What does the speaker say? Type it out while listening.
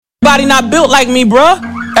everybody not built like me, bruh.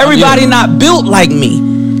 Everybody not built like me.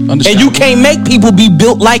 And you can't make people be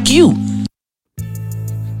built like you. 1,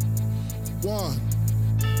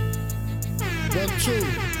 2.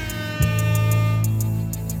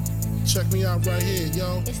 Check me out right here,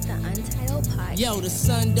 yo. It's the Untitled Podcast. Yo, the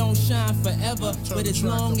sun don't shine forever, but as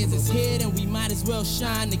long as it's here, then we might as well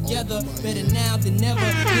shine together. Better now than never.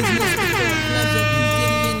 Business before pleasure. P.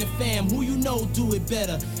 Diddy and the fam, who you know do it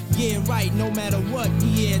better. Yeah, right, no matter what,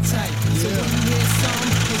 we airtight. So when you hear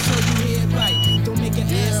something, make sure you hear it right. Don't make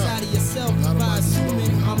an ass out of yourself by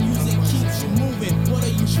assuming our music keeps you moving. What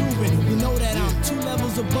are you proving? You know that I'm 2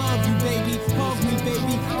 levels above you, baby. Hug me,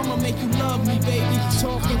 baby. I'ma make you love me, baby.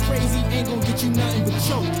 Talking crazy ain't gonna get you nothing but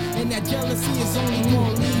choke. And that jealousy is only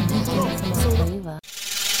gonna leave you broke. So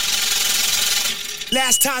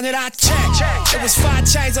last time that I checked, it was 5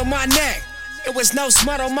 chains on my neck. It was no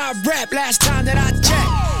smut on my rep. Last time that I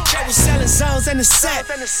checked, I was selling zones in the set.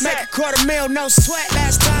 Make $250,000, no sweat.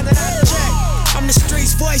 Last time that I checked, I'm the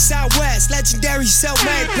streets voice out west. Legendary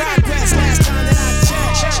self-made progress. Last time that I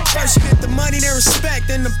checked, first you get the money, then respect,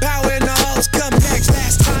 then the power and the hoes come next.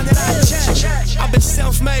 Last time that I checked, I've been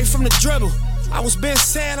self-made from the dribble. I was been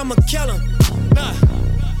saying I'm a killer.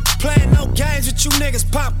 Playing no games with you niggas.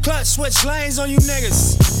 Pop clutch, switch lanes on you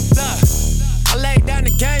niggas. I laid down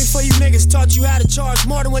the game for you niggas. Taught you how to charge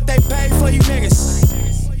more than what they paid for you niggas.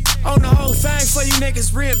 Own the whole thing for you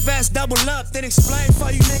niggas. Reinvest, double up, then explain for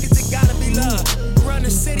you niggas. It gotta be love. Run the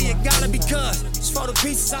city, it gotta be cuz. Just for the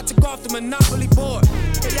pieces I took off the Monopoly board.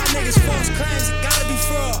 Yeah, y'all niggas false claims, it gotta be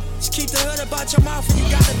fraud. Just keep the hood about your mouth and you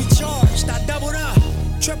gotta be charged. I doubled up,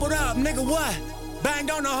 tripled up, nigga what? Banged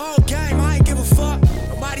on the whole game, I ain't give a fuck.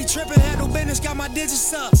 Nobody tripping, handle business, got my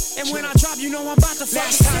digits up. And when I drop, you know I'm about to fuck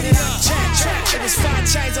the city up. Check, it was 5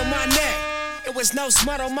 chains on my neck. It was no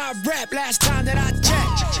smut on my rep. Last time that I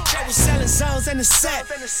checked, I was selling zones in the set.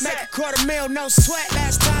 Make $250,000, no sweat.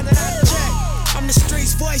 Last time that I checked, I'm the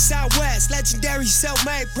streets voice out west. Legendary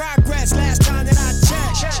self-made progress. Last time that I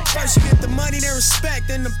checked, first you get the money, then respect,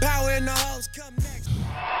 then the power and the hoes come next.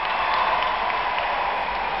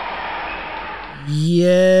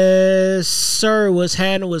 Yes, sir. What's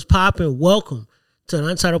happening? What's popping? Welcome to the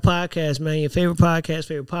Untitled Podcast, man. Your favorite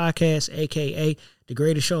podcast, a.k.a. the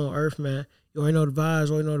greatest show on earth, man. You already know the vibes,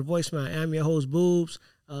 already know the voice, man. I'm your host, Boobs.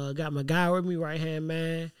 Got my guy with me, right-hand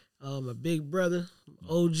man. My big brother,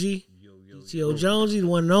 OG. T.O. Jonesy, the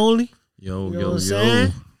one and only. You know what I'm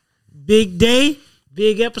saying? Big day,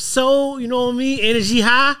 big episode, you know what I mean? Energy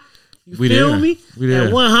high. You feel me? We there.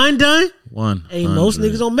 That 100. Hey, most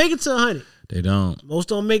niggas don't make it to 100. They don't. Most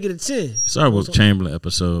don't make it to 10. Sorry about Chamberlain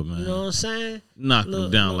episode, man. You know what I'm saying? Knock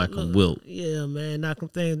them down like a wilt. Yeah, man. Knock them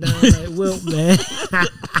things down like wilt, man.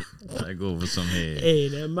 I go over some head. Hey,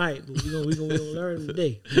 that might. But we gonna learn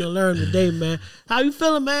today. We gonna learn today, man. How you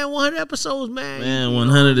feeling, man? 100 episodes, man. Man,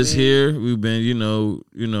 100 is here. We've been,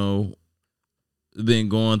 been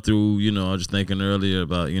going through, I was just thinking earlier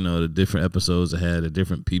about, the different episodes I had, the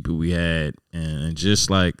different people we had, and just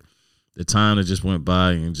like the time that just went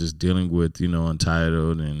by and just dealing with,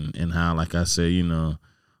 Untitled and how, like I said,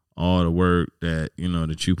 all the work that,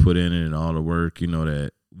 that you put in it and all the work,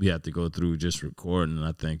 that we have to go through just recording. And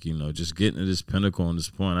I think, just getting to this pinnacle on this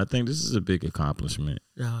point, I think this is a big accomplishment.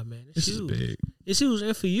 Nah, man, this is big. It's huge.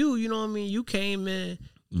 And for you, you know what I mean? You came in,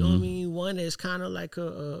 you know what I mean? One that's kind of like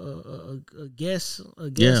a guest.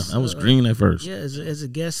 Yeah, I was green at first. Yeah, as a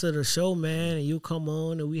guest of the show, man, and you come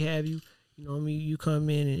on and we have you. You know what I mean? You come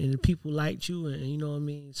in and the people liked you, and you know what I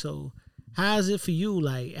mean? So how is it for you,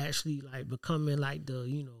 like, actually, like, becoming, like,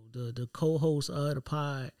 the co-host of the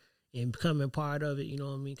pod and becoming part of it, you know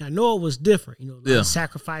what I mean? I know it was different, a lot of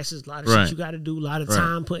sacrifices, a lot of shit you got to do, a lot of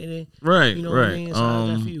time putting in. Right, you know what I mean? So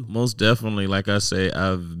how's that for you? Most definitely, like I say,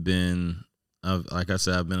 I've been on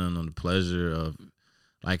the pleasure of,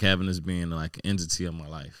 like, having this being, like, an entity of my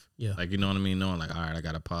life. Yeah. Like, you know what I mean? Knowing, like, all right, I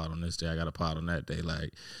got a pod on this day, I got a pod on that day,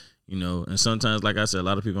 like, and sometimes, like I said, a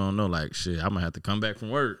lot of people don't know, like, shit, I'm going to have to come back from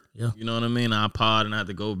work. Yeah. You know what I mean? I pod and I have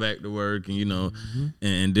to go back to work and,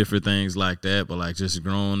 and different things like that. But, like, just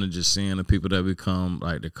growing and just seeing the people that become,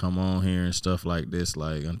 like, to come on here and stuff like this,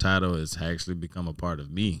 like, Untitled has actually become a part of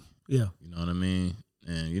me. Yeah. You know what I mean?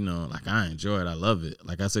 And, like, I enjoy it. I love it.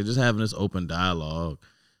 Like I said, just having this open dialogue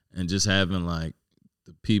and just having, like,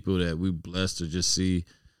 the people that we blessed to just see,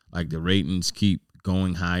 like, the ratings keep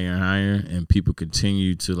going higher and higher, and people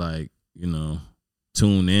continue to, like,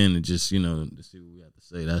 tune in and just, to see what we have to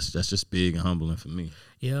say. That's just big and humbling for me.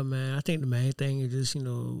 Yeah, man. I think the main thing is just,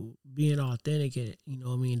 being authentic, and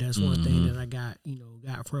what I mean? That's one thing that I got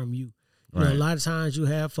from you. A lot of times you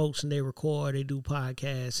have folks and they record, they do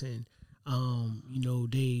podcasts, and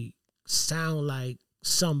they sound like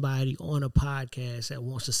somebody on a podcast that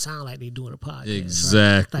wants to sound like they're doing a podcast.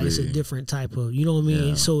 Exactly. Right? Like it's a different type of, you know what I mean?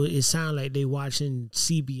 Yeah. So it sounds like they watching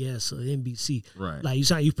CBS or NBC. Right.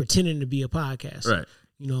 Like you pretending to be a podcast. Right.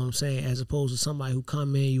 You know what I'm saying? As opposed to somebody who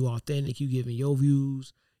come in, you authentic, you giving your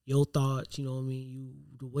views, your thoughts, you know what I mean?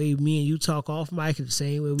 The way me and you talk off mic is the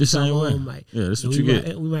same way we talk on mic. Yeah, that's what you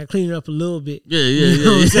get. We might clean it up a little bit. Yeah.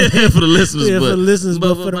 For the listeners. Yeah, for the listeners.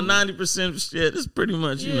 But for 90% shit, it's pretty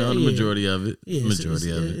much, the majority of it. Yeah,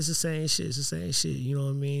 majority of it. It's the same shit. It's the same shit. You know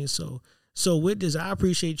what I mean? So with this, I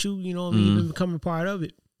appreciate you, you know what I mean, even becoming a part of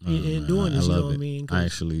it and doing this, you know what I mean? I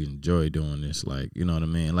actually enjoy doing this, like, you know what I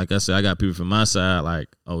mean? Like I said, I got people from my side, like,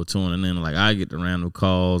 tuning in, like, I get the random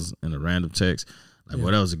calls and the random texts. Like,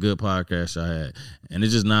 well, that was a good podcast I had. And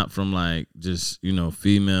it's just not from, like, just,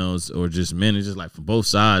 females or just men. It's just, like, from both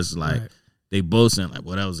sides, like, they both saying, like,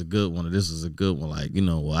 well, that was a good one or this was a good one. Like,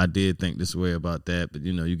 well, I did think this way about that, but,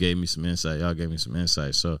 you gave me some insight. Y'all gave me some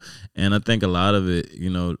insight. So, and I think a lot of it,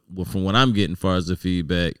 from what I'm getting as far as the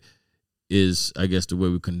feedback is, I guess, the way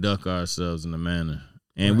we conduct ourselves in a manner.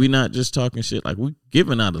 And we not just talking shit. Like, we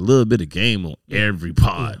giving out a little bit of game on every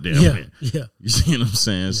pod. Yeah. You see what I'm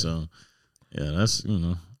saying? Yeah. So, yeah, that's,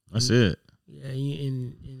 that's it. Yeah,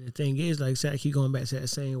 and the thing is, like I said, I keep going back to that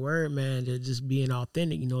same word, man, that just being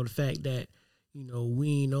authentic, the fact that,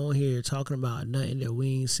 we ain't on here talking about nothing that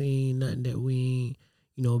we ain't seen, nothing that we ain't,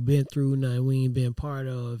 been through, nothing we ain't been part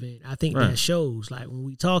of. And I think that shows, like, when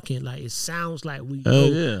we talking, like, it sounds like we know.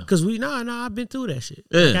 Yeah. Because I've been through that shit.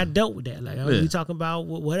 Yeah. Like, I dealt with that. Like, we talking about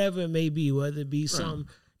whatever it may be, whether it be something,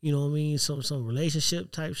 you know what I mean, some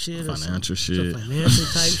relationship type shit, or financial some financial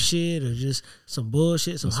type shit, or just some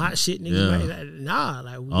bullshit, some hot shit, niggas.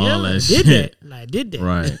 Like, did that.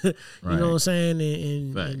 Right. You know what I'm saying?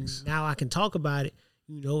 And now I can talk about it,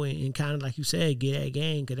 and kind of like you said, get that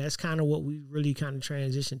game, because that's kind of what we really kind of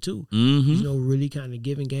transitioned to. Mm-hmm. Really kind of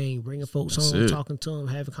giving game, bringing folks on, talking to them,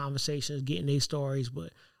 having conversations, getting their stories,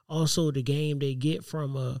 but also the game they get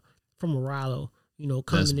from a Rallo.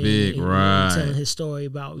 Coming in and telling his story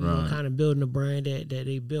about, kind of building a brand that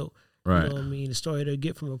they built. Right. You know what I mean? The story they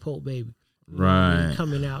get from a Pope baby. Right.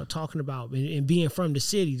 Coming out, talking about, and being from the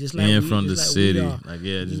city. Just like being from the city.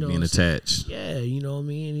 Just being attached. Yeah, you know what I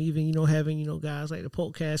mean? And even, having, guys like the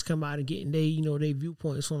Podcast come out and getting their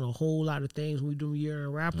viewpoints on a whole lot of things when we do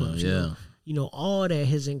year-end wrap-ups. All that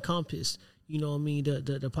has encompassed, what I mean,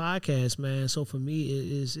 the podcast, man. So for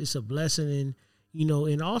me, it's a blessing. And,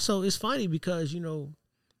 and also it's funny because,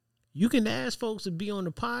 you can ask folks to be on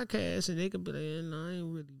the podcast and they could be like, no, I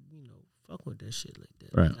ain't really, fuck with that shit like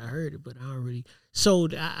that. Right. I heard it, but I don't really. So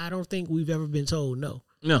I don't think we've ever been told no.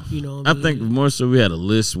 No. I think more so we had a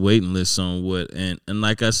waiting list on what, and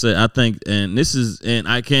like I said, I think, and this is, and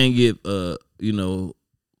I can give, something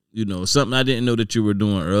I didn't know that you were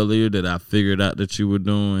doing earlier that I figured out that you were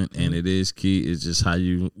doing, and it is key, is just how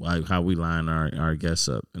we line our guests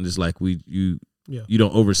up. And it's like you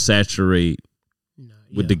don't oversaturate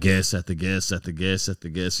with the guests at the guests at the guests at the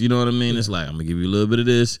guests. You know what I mean? Yeah. It's like, I'm going to give you a little bit of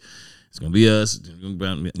this. It's going to be us.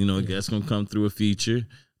 A guest going to come through a feature.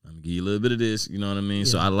 I'm going to give you a little bit of this. You know what I mean? Yeah.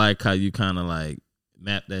 So I like how you kind of like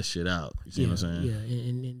map that shit out. You see what I'm saying? Yeah,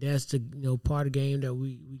 and that's the part of the game that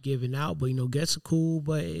we giving out. But, guests are cool.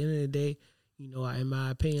 But at the end of the day, in my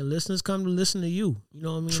opinion, listeners come to listen to you. You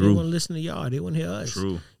know what I mean? True. They want to listen to y'all. They want to hear us.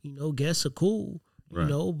 True. Guests are cool. Right.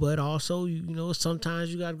 But also,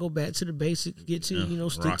 sometimes you got to go back to the basics, get to,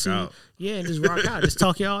 stick rock to, out. And just rock out. Just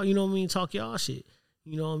talk y'all, talk y'all shit.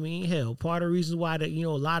 You know what I mean? Hell, part of the reasons why that, a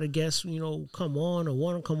lot of guests, come on or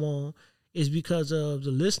want to come on is because of the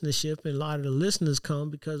listenership, and a lot of the listeners come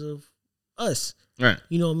because of us. Right.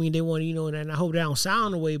 You know what I mean? They want, and I hope they don't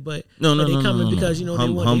sound away, but they coming because, they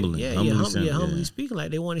want humbly speaking, like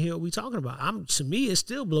they want to hear what we talking about. To me, it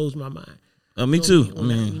still blows my mind. Me too.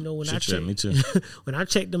 When I check, me too. When I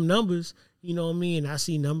check them numbers, you know what I mean, and I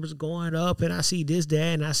see numbers going up, and I see this, that,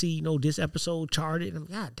 and I see this episode charted, and I'm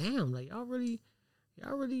God damn, like y'all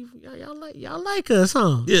like us,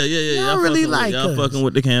 huh? Yeah. Y'all really like us. Y'all fucking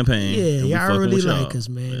with the campaign. Yeah, y'all really like us,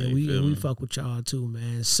 man. And we fuck with y'all too,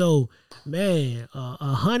 man. So, man,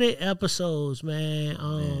 100 episodes,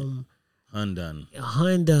 man. Undone.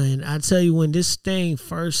 I tell you, when this thing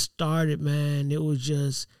first started, man, it was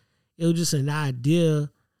just an idea.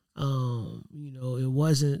 It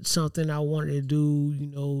wasn't something I wanted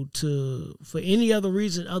to do, for any other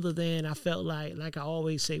reason other than I felt like I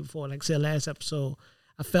always say before, like I said last episode,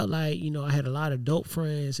 I felt like, I had a lot of dope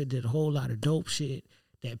friends that did a whole lot of dope shit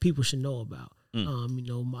that people should know about.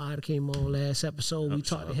 Mod came on last episode. We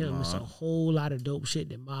talked to him. It's a whole lot of dope shit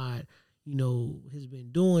that Mod, has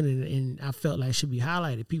been doing, and I felt like it should be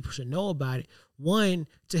highlighted. People should know about it. One,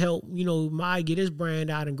 to help, Maya get his brand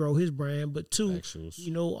out and grow his brand, but two,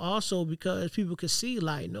 also because people could see,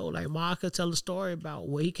 like Maya could tell a story about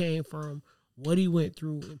where he came from, what he went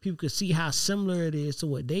through, and people could see how similar it is to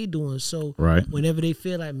what they doing. So whenever they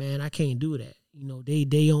feel like, man, I can't do that,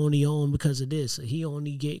 they only own because of this, or he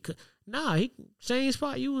only get, he same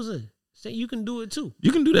spot you was in. You can do it too.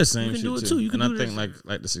 You can do that same shit do it too. And I think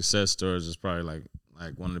like the success stories is probably like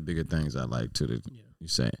one of the bigger things I like too that you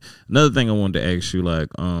say. Another thing I wanted to ask you, like,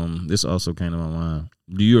 this also came to my mind.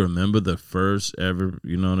 Do you remember the first ever,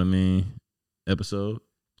 episode?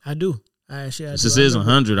 I do. Since it is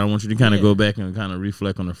 100, I want you to kind of go back and kind of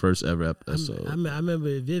reflect on the first ever episode. I remember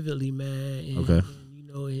it vividly, man. And,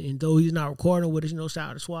 and though he's not recording with us,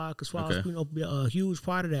 shout out to Swag, because Swag's a huge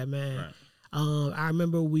part of that, man. Right. I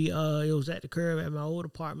remember it was at the curb at my old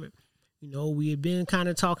apartment. We had been kind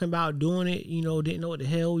of talking about doing it, didn't know what the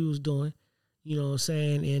hell we was doing, you know what I'm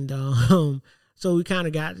saying? And so we kind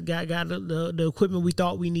of got the equipment we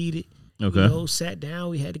thought we needed. Okay. Sat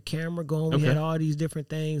down, we had the camera going, we had all these different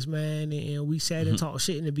things, man, and we sat and talked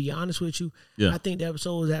shit. And to be honest with you, I think the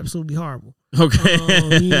episode was absolutely horrible. Okay.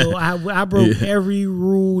 I broke every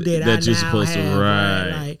rule that I you're now supposed have. To, right.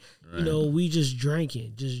 Like, we just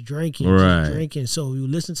drinking. So you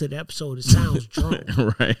listen to the episode, it sounds drunk.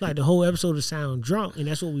 Like the whole episode, it sounds drunk, and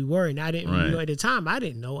that's what we were. And I didn't, at the time, I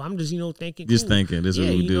didn't know. I'm just, thinking. Just thinking, this is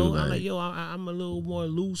what we do. I'm like, I'm a little more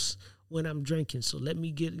loose when I'm drinking, so let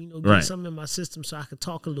me get something in my system so I can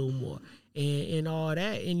talk a little more and all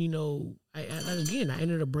that. And I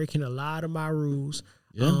ended up breaking a lot of my rules.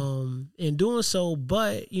 In doing so,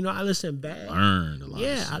 but I listened back. Learned a lot.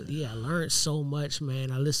 I learned so much,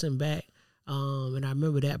 man. I listened back, and I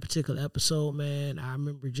remember that particular episode, man. I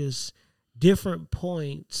remember just different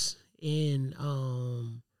points in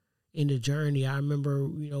the journey. I remember,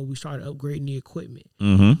 we started upgrading the equipment.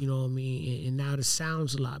 You know what I mean? And now the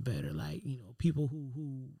sound's a lot better. Like, people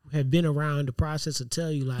who have been around the process will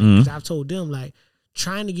tell you, like, 'cause I've told them, like,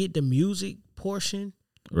 trying to get the music portion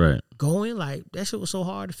going, like, that shit was so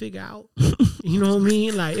hard to figure out. You know what I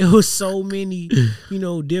mean? Like, it was so many,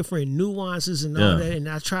 different nuances and all that. And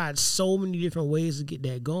I tried so many different ways to get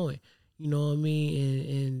that going. You know what I mean?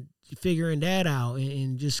 And figuring that out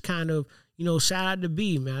and just kind of, shout out to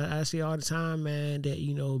B, man. I say all the time, man, that,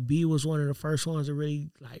 B was one of the first ones that really,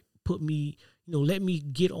 like, put me, let me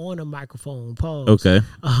get on a microphone, pause. Okay.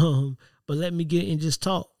 But let me get and just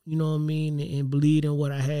talk, you know what I mean, and believe in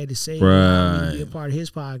what I had to say. Right. Be a part of his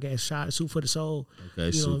podcast. Shout out to Soup for the Soul.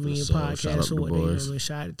 Okay, you know what I mean? Podcast or what they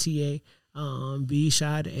shout out to TA. B,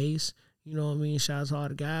 shout out to Ace. You know what I mean? Shout out to all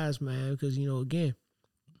the guys, man, because, again,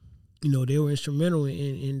 they were instrumental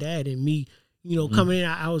in that. And me, coming in,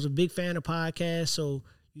 I was a big fan of podcasts, so,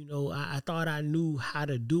 I thought I knew how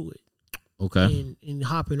to do it. Okay. And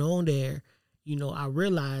hopping on there, I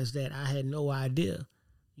realized that I had no idea,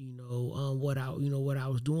 what I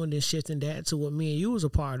was doing, then shifting that to what me and you was a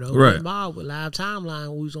part of. Right. With Live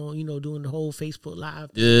Timeline, we was on, doing the whole Facebook Live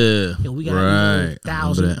thing. Yeah. And we got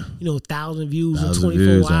 1,000 views in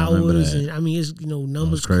 24 hours. And I mean, it's,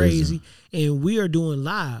 numbers crazy. And we are doing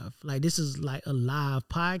live. Like, this is like a live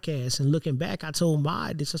podcast. And looking back, I told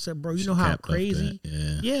Mod this. I said, bro, you know how crazy?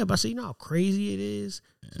 Yeah, but I said, you know how crazy it is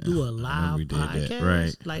to do a live podcast?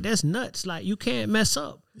 Right. Like, that's nuts. Like, you can't mess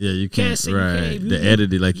up. Yeah, you can't say right. The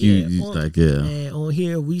editing, like And on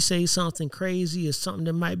here, we say something crazy or something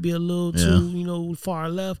that might be a little too, far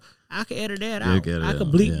left. I could edit that out. I could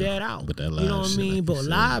bleep that out. But that you know what I mean? But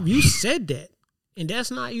live, you said that. And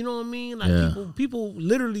that's not, you know what I mean? Like, people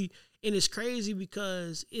literally, and it's crazy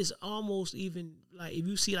because it's almost even like if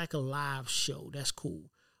you see like a live show, that's cool.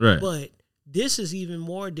 Right. But this is even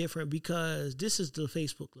more different because this is the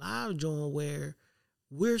Facebook Live joint where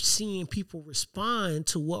we're seeing people respond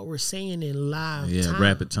to what we're saying in live time.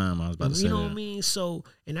 Rapid time. I was about to say you know what I mean? So,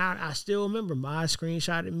 and I still remember my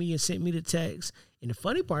screenshotted me and sent me the text. And the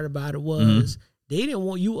funny part about it was they didn't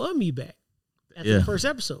want you or me back after the first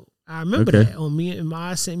episode. I remember that on me and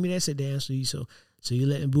my sent me that. Said, damn, so you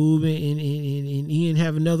letting Boob and Ian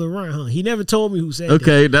have another run, huh? He never told me who said that.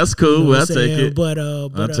 Okay, that's cool. Well, I'll take it. But I'll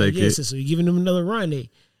take it. So you're giving them another run,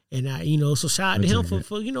 and I, so shout out to him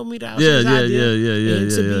for me to idea.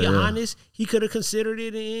 And to be honest, he could have considered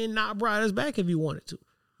it and not brought us back if he wanted to.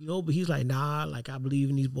 But he's like, nah, like, I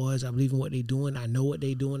believe in these boys. I believe in what they're doing. I know what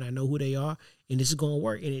they're doing. I know who they are, and this is gonna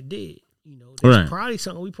work, and it did. That's probably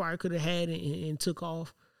something we probably could have had and took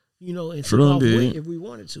off. And took off with if we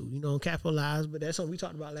wanted to, and capitalize. But that's something we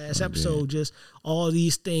talked about last episode. Just all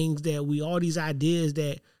these things all these ideas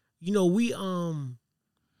that, we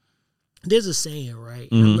there's a saying, right?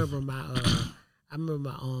 I remember my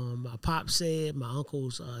pop said, my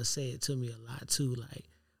uncles said to me a lot too, like,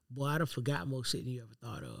 boy, I done forgot more shit than you ever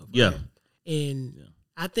thought of. Right? Yeah. And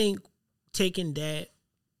I think taking that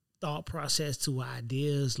thought process to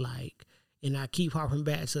ideas, like, and I keep harping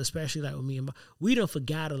back to, especially like with me and we done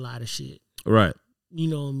forgot a lot of shit. Right. You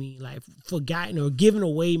know what I mean? Like forgotten or giving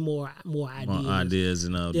away more ideas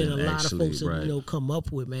than a lot of folks that, come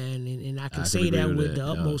up with, man. And I can say that with the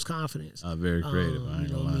utmost confidence. Very creative. You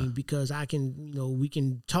know what I mean? Because I can, we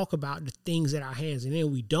can talk about the things at our hands, and then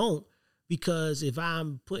we don't, because if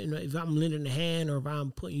I'm lending a hand, or if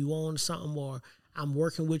I'm putting you on something, or I'm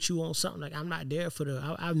working with you on something, like I'm not there for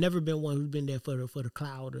I've never been one who's been there for the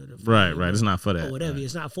cloud or the right. It's not for that. Or whatever. Right.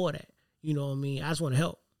 It's not for that. You know what I mean? I just want to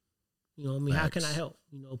help. You know what I mean? Facts. How can I help?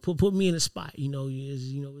 Put me in a spot.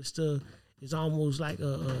 It's almost like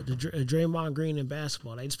the Draymond Green in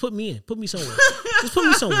basketball. Like, just put me in. Put me somewhere. Just put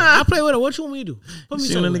me somewhere. I'll play with it. What you want me to do? Put me somewhere. You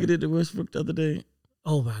seen that nigga did the Westbrook the other day?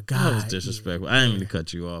 Oh my God. That was disrespectful. I didn't mean to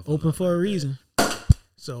cut you off. Open for a reason.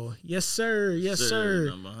 So, yes, sir. Yes, sir.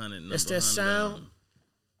 Number 100. That's that sound.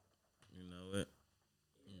 You know it.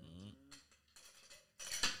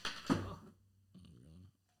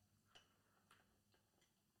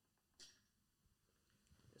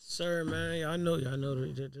 Sir, man, y'all know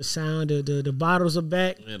the sound. The bottles are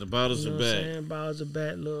back. Yeah, the bottles are back. Bottles are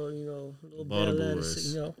back. Little Bottle Bella,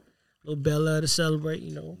 boys. little Bella to celebrate.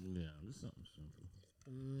 Yeah, it's something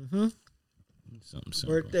simple. Something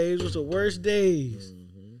simple. Birthdays was the worst days.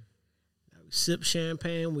 We sip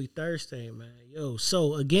champagne, we thirsty, man. Yo,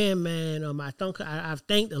 so again, man, I've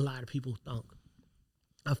thanked a lot of people.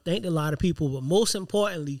 I've thanked a lot of people, but most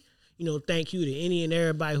importantly, thank you to any and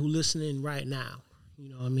everybody who listening right now. You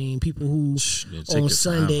know what I mean? People who on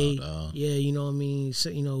Sunday, you know what I mean? So,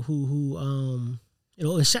 and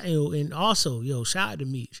also, shout out to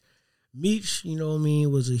Meech. Meech, you know what I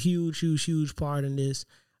mean, was a huge part in this.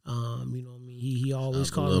 You know what I mean? He always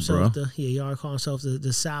called himself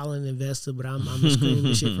the silent investor, but I'm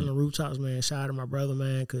screaming shit from the rooftops, man. Shout out to my brother,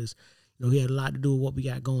 man, because he had a lot to do with what we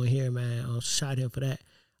got going here, man. So shout out to him for that.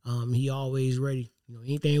 He always ready.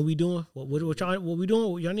 Anything we doing, what we doing,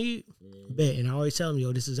 what y'all need, bet. And I always tell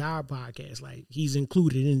him, this is our podcast. Like, he's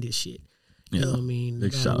included in this shit. You know what I mean? No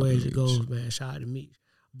matter where it goes, man. Shout out to me.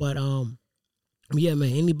 But yeah,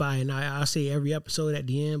 man. Anybody, and I say every episode at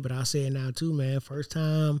the end, but I say it now too, man. First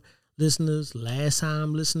time listeners, last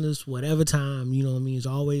time listeners, whatever time. You know what I mean? It's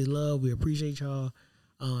always love. We appreciate y'all.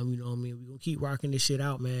 You know what I mean? We gonna keep rocking this shit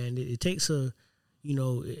out, man. It takes a,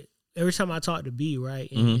 every time I talk to B, right,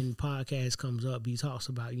 and the podcast comes up, he talks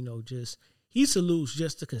about, just, he salutes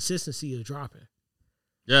just the consistency of dropping.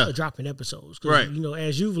 Yeah. Dropping episodes. Right.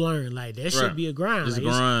 As you've learned, like, that should be a grind. It's like, a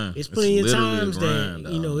grind. It's plenty of times that,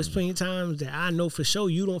 it's plenty of times that I know for sure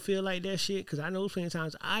you don't feel like that shit, because I know plenty of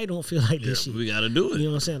times I don't feel like this shit. We got to do it. You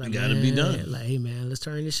know what I'm saying? Like, we got to be done. Like, hey, man, let's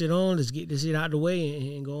turn this shit on. Let's get this shit out the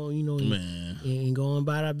way and go on, and go on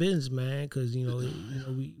about our business, man, because,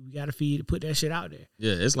 we got to put that shit out there.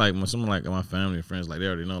 Yeah, it's like when someone like my family and friends, like, they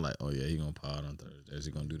already know, like, oh, yeah, he going to pod on Thursdays.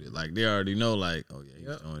 He going to do this. Like, they already know, like, oh, yeah,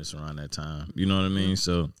 he's doing this around that time. You know what I mean?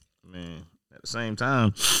 So, man, at the same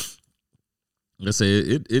time, like I say,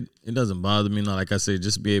 it doesn't bother me. No, like I say,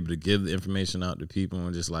 just be able to give the information out to people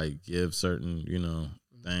and just like give certain,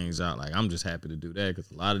 things out. Like, I'm just happy to do that, because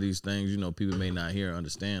a lot of these things, people may not hear or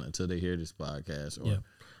understand until they hear this podcast, or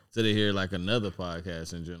until they hear like another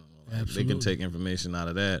podcast in general. Like, they can take information out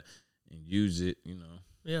of that and use it,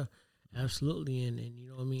 Yeah. Absolutely. And you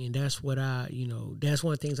know what I mean? And that's what that's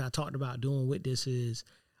one of the things I talked about doing with this is,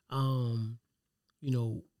 I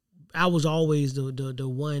was always the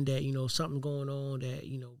one that, something going on that,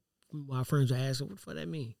 my friends were asking, what the fuck that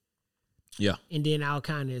mean? Yeah. And then I'll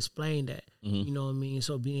kind of explain that, you know what I mean?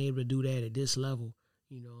 So being able to do that at this level,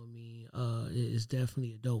 you know what I mean, is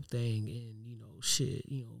definitely a dope thing. And, shit,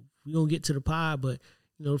 we gonna get to the pod, but,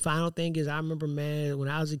 the final thing is, I remember, man, when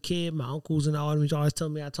I was a kid, my uncles and all them always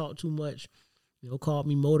told me I talk too much. Called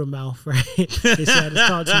me motor mouth, right? They said I just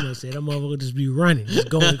talk too much. That motherfucker just be running,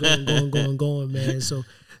 just going, man. So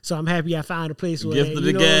I'm happy I found a place where gift of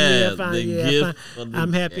the gab.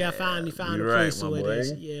 I'm happy I finally found a place where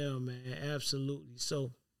that's, yeah, man, absolutely.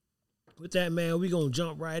 So with that, man, we gonna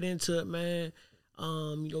jump right into it, man.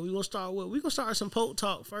 We gonna start some Poke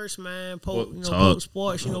talk first, man. Poke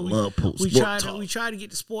sports. We try to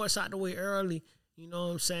get the sports out the way early. You know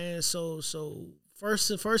what I'm saying? So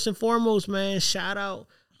first and foremost, man, shout out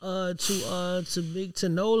to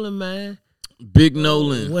Nolan, man. Big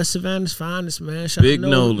Nolan. West Savannah's finest, man. Shout Big out to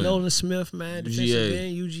Nolan. Nolan Smith, man. Defensive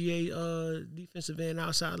end, UGA defensive end,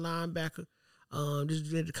 outside linebacker. Just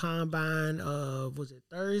did the combine. Was it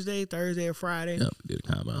Thursday or Friday? Yep, did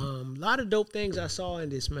the combine. A lot of dope things I saw in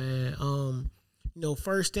this, man.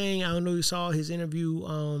 First thing, I don't know, you saw his interview.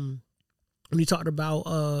 When he talked about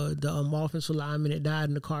the offensive lineman that died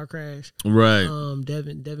in the car crash, right?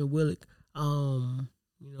 Devin Willock.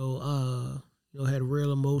 Had a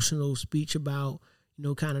real emotional speech about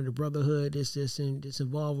kind of the brotherhood that's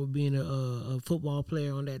involved with being a football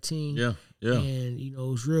player on that team. Yeah. And it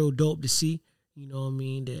was real dope to see. You know what I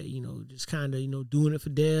mean? That, just kind of, doing it for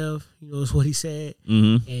Dev, is what he said.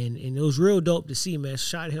 Mm-hmm. And it was real dope to see, man.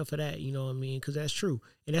 Shout out him for that, you know what I mean? Because that's true.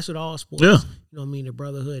 And that's what all sports, yeah. You know what I mean? The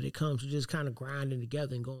brotherhood, it comes to just kind of grinding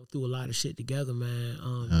together and going through a lot of shit together, man.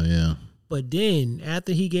 Oh, yeah. But then,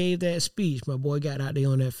 after he gave that speech, my boy got out there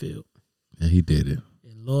on that field. Yeah, he did it.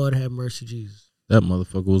 And Lord have mercy, Jesus. That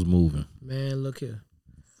motherfucker was moving. Man, look here.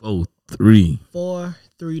 4-3.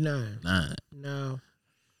 4-3-9. 9. Now,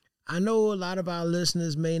 I know a lot of our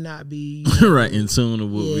listeners may not be right in tune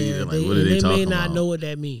with what we like. What are they talking about? They may not know what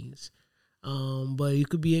that means. But you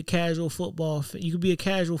could be a casual football. You could be a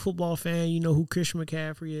casual football fan. You know who Christian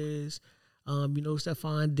McCaffrey is. You know who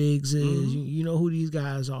Stephon Diggs is. Mm-hmm. You know who these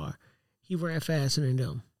guys are. He ran faster than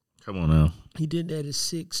them. Come on now. He did that at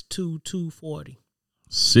 6'2", 240.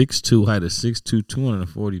 6'2", height of 6'2",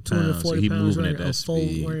 240 pounds. 240 so he pounds moving at that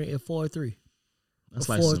speed. Running at 4.3. That's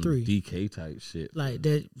like some DK type shit. Like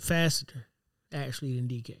that faster, actually, than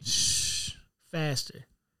DK. Shh. Faster.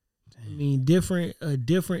 Damn. I mean, a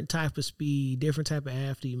different type of speed, different type of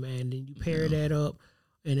athlete, man. Then you pair that up,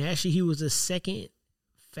 and actually, he was the second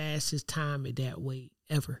fastest time at that weight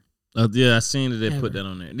ever. Yeah, I seen that they put that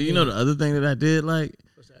on there. Do you know the other thing that I did like?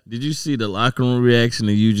 What's that? Did you see the locker room reaction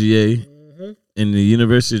to UGA? In the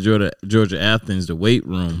University of Georgia Athens, the weight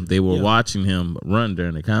room, they were watching him run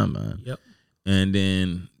during the combine. Yep. And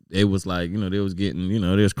then it was like, they was getting, they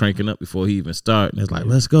was cranking up before he even started. And it's like,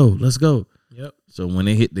 let's go. Yep. So when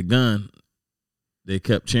they hit the gun, they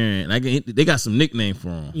kept cheering. And they got some nickname for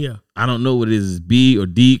him. Yeah. I don't know what it is, B or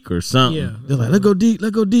Deke or something. Yeah. They're like, let's go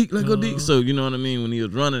Deke. So, you know what I mean? When he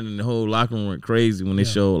was running and the whole locker room went crazy when they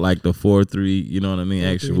showed like the 4.3, you know what I mean,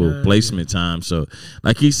 actual placement time. So,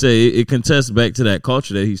 like he said, it contests back to that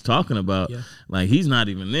culture that he's talking about. Yeah. Like, he's not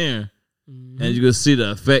even there. Mm-hmm. And you can see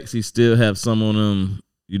the effects. He still have some on them,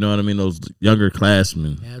 you know what I mean, those younger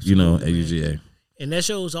classmen, at UGA. And that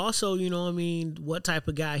shows also, what type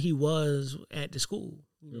of guy he was at the school.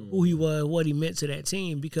 Who he was, what he meant to that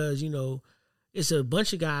team, because it's a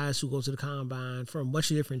bunch of guys who go to the combine from a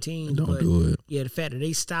bunch of different teams. Do it. Yeah, the fact that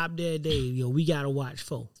they stopped there, we gotta watch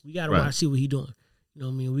Fo. We gotta watch, see what he doing. You know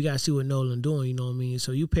what I mean? We gotta see what Nolan doing. You know what I mean?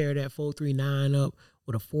 So you pair that 4.39 up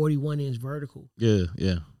with a 41-inch vertical. Yeah,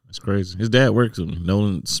 that's crazy. His dad works with him,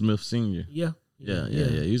 Nolan Smith Sr. Yeah. Yeah.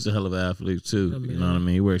 He's a hell of an athlete too. You know what I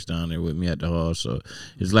mean? He works down there with me at the hall. So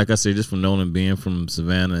it's like I said, just from Nolan being from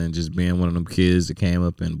Savannah and just being one of them kids that came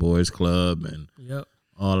up in boys club and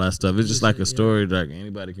all that stuff. It's just like a story like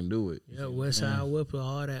anybody can do it. Yeah, Westside Whipper,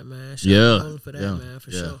 all that, man. Shout out Nolan for that, man, for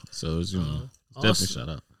sure. So it's definitely shout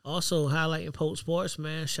out. Also highlighting Pope Sports,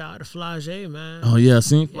 man. Shout out to Flau'jae, man. Oh yeah, I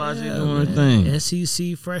seen Flau'jae doing her thing.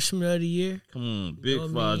 SEC Freshman of the Year. Come on, big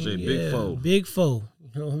Flau'jae, big Fo. Big Fo.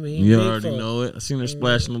 You know what I mean? You already know it. I seen her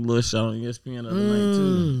splashing a little shot on ESPN the other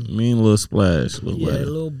night too. Mean little splash, a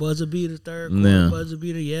little buzzer beater, third quarter buzzer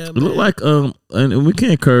beater. Yeah, it look like and we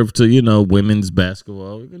can't curve to women's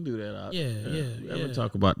basketball. We can do that. We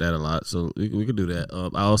talk about that a lot, so we can do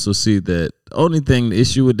that. I also see that the only thing, the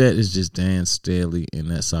issue with that is just Dan Staley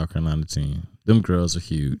and that South Carolina team. Them girls are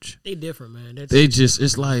huge. They different, man.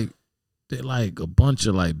 It's like. They're like a bunch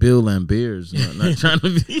of like Bill Lambiers, not trying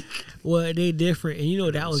to be. Well, they different,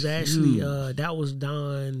 and that was actually that was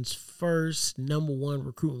Don's first #1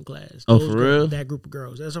 recruiting class. Oh, for real? That group of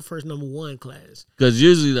girls. That's her first #1 class. Because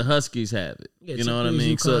usually the Huskies have it. Yeah, you know what I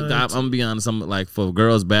mean? So I'm gonna be honest. I'm like, for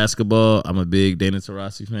girls basketball, I'm a big Dana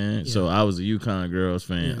Taurasi fan. Yeah. So I was a UConn girls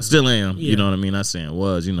fan. Yeah. I still am. Yeah. You know what I mean? Not saying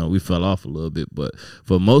was. We fell off a little bit, but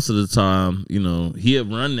for most of the time, he had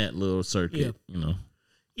run that little circuit.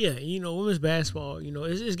 Yeah, women's basketball,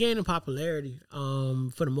 it's gaining popularity.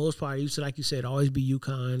 For the most part, it used to, like you said, always be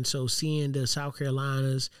UConn. So seeing the South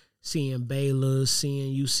Carolinas, seeing Baylor,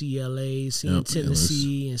 seeing UCLA, seeing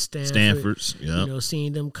Tennessee and Stanford's,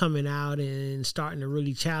 seeing them coming out and starting to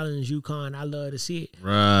really challenge UConn, I love to see it.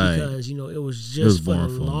 Right. Because, it was just for the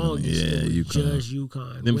longest. Yeah, UConn. Just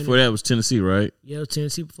UConn. Then before that was Tennessee, right? Yeah,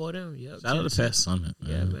 Tennessee before them. Yep. Shout out to Pat Summitt, man.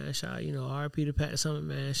 Yeah, man. Shout out, RP to Pat Summitt,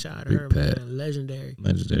 man. Shout out to her, Pat. man. Legendary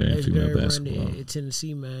female basketball run at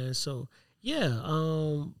Tennessee, man. So, yeah,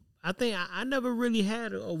 I think I never really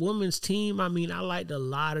had a women's team. I mean, I liked a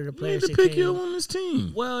lot of the players. You need to pick your women's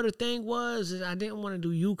team. Well, the thing is I didn't want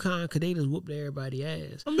to do UConn because they just whooped everybody's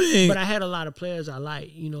ass. I mean, but I had a lot of players I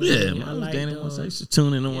like. You know, yeah, I like Dana. I used to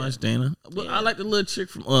tune in and watch Dana. But I like the little chick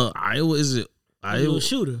from Iowa. Is it Iowa? Little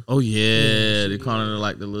shooter. Oh yeah, they calling her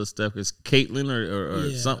like the little stuff. It's Caitlin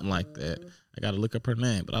or something like that. I got to look up her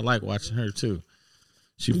name, but I like watching her too.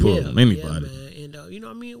 She pulled on anybody. Yeah, man. And, you know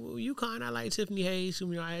what I mean? UConn, I like Tiffany Hayes. You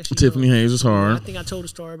know, Tiffany Hayes is hard. I think I told a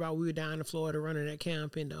story about we were down in Florida running that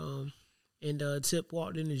camp, and Tip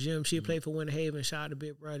walked in the gym. She had played for Winter Haven. Shout out to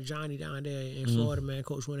big brother Johnny down there in Florida, man.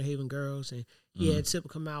 Coach Winter Haven girls. And he had Tip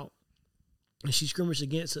come out, and she scrimmaged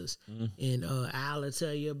against us. And Al will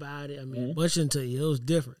tell you about it. I mean, Butch will tell you, it was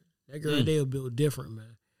different. That girl, they were built different,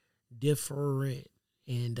 man. Different.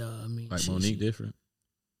 And, I mean. Like Monique different?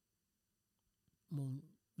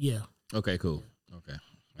 Yeah. Okay, cool. Okay.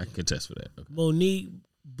 I can contest for that. Okay. Monique,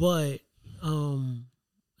 but a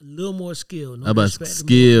little more skill. No about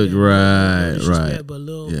skilled, right. But a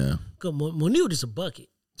little, Monique was just a bucket.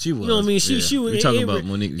 She was. You know what I mean? She was. We're talking about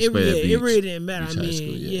Monique. It really didn't matter.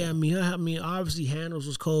 I mean, obviously handles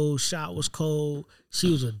was cold, shot was cold. She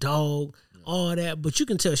was a dog. All that, but you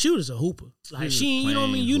can tell she was a hooper. Like she, you know what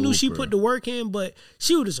I mean. You knew she put the work in, but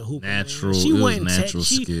she was just a hooper. Natural, she wasn't natural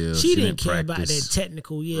skill. She didn't care about that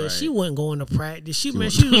technical. Yeah, right. She wasn't going to practice. She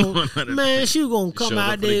was gonna come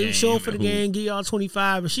out there, show up for the game, give y'all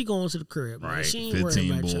 25, and she going to the crib. Right, she ain't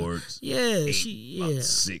 15 boards. Yeah,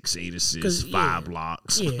 6, 8 assists, 5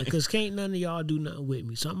 blocks. Yeah, because can't none of y'all do nothing with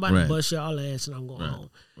me. So I'm about to bust y'all ass, and I'm going home.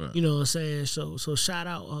 Right. You know what I'm saying? So shout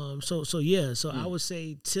out. So I would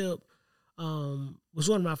say Tip. Was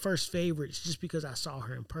one of my first favorites just because I saw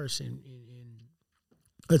her in person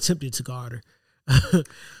and attempted to guard her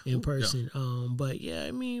in person. Yeah.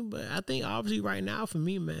 But I think obviously right now for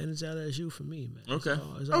me, man, it's LSU for me, man. Okay.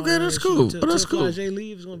 It's okay, that's cool. That's cool. Flau'jae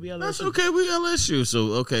leaves, it's going to be LSU. That's okay. We LSU.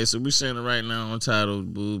 So we're saying it right now.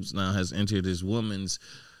 Untitled Boobs now has entered his women's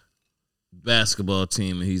basketball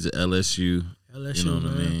team, and he's at LSU. You know what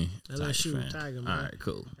I mean? LSU Tiger, man. All right,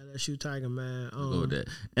 cool. LSU Tiger, man. Go with that.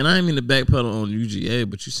 And I ain't mean to backpedal on UGA,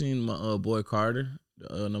 but you seen my boy Carter,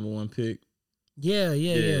 the number 1 pick? Yeah.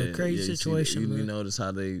 Crazy situation, man. You notice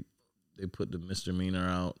how they put the misdemeanor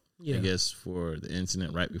out, I guess, for the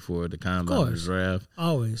incident right before the combine draft.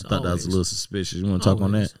 Always. I thought that was a little suspicious. You want to talk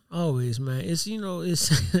on that? Always, man. It's, it's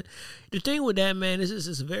the thing with that, man, is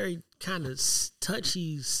it's a very kind of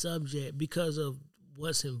touchy subject because of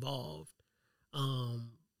what's involved.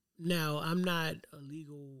 Now I'm not a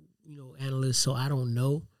legal, analyst, so I don't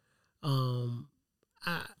know.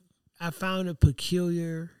 I found it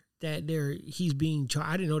peculiar that he's being charged.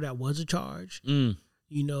 I didn't know that was a charge. That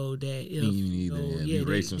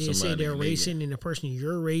they say they're racing, and the person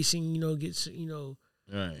you're racing, gets,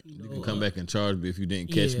 right. You can come back and charge me if you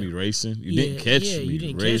didn't catch me racing. You didn't catch me. You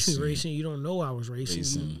didn't catch me racing. You don't know I was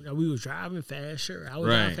racing. We was driving fast. Sure, I was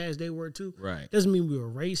driving fast. They were too. Right. Doesn't mean we were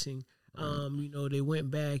racing. They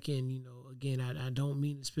went back and, again, I don't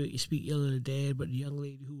mean to speak ill of the dad, but the young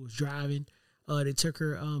lady who was driving, they took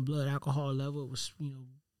her blood alcohol level. It was,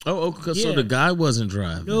 so the guy wasn't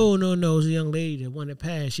driving. No, it was a young lady, the one that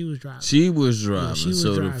passed. She was driving.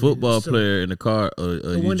 The football player in the car,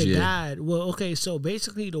 the one that died. Well, okay, so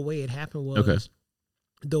basically the way it happened was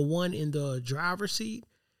the one in the driver's seat,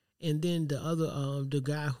 and then the other, the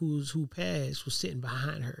guy who passed was sitting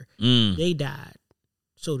behind her. They died.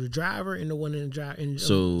 So the driver and the one in the driver.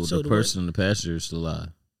 The person in the passenger is still alive.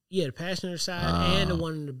 Yeah, the passenger side and the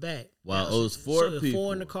one in the back. Wow, it was 4 people. The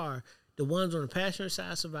 4 in the car. The ones on the passenger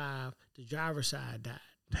side survived. The driver's side died.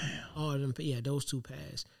 Damn. All of them. Yeah, those 2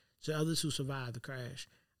 passed. So the others who survived the crash.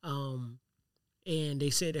 And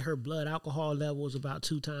they said that her blood alcohol level was about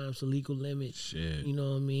 2 times the legal limit. Shit. You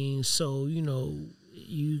know what I mean? So you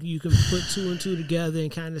can put 2 and 2 together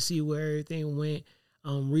and kind of see where everything went.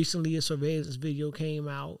 Recently, a surveillance video came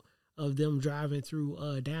out of them driving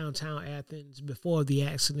through downtown Athens before the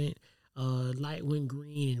accident. Light went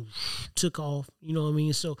green and took off. You know what I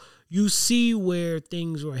mean? So you see where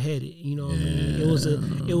things were headed. You know what I mean?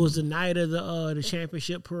 It was the night of the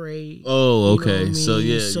championship parade. Oh, okay. You know what I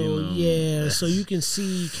mean? So so you can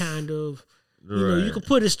see kind of. You can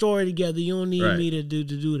put a story together. You don't need me to do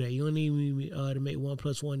that. You don't need me to make 1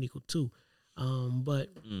 + 1 = 2. But.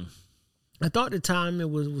 I thought the time it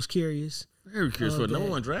was curious. Very curious for a number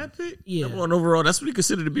 1 draft pick. Yeah, number 1 overall. That's what he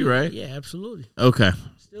considered to be, right? Yeah, absolutely. Okay.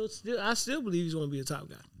 I still believe he's going to be a top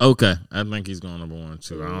guy. Okay, I think he's going number 1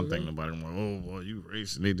 too. I don't think nobody went, oh boy, you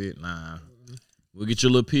racing. They did. Nah. We'll get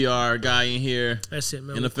your little PR guy in here. That's it,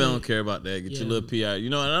 man. NFL don't care about that. Get your little PR. You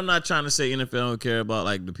know, and I'm not trying to say NFL don't care about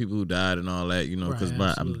like the people who died and all that. You know, because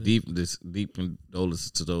I'm deep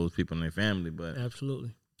condolences to those people and their family. But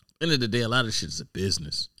absolutely, end of the day, a lot of shit is a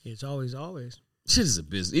business. It's always. Shit is a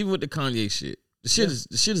business. Even with the Kanye shit, the shit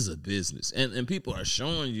is a business, and people are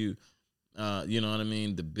showing you, you know what I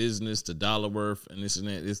mean, the business, the dollar worth, and this and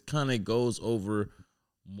that. It kind of goes over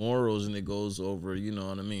morals, and it goes over, you know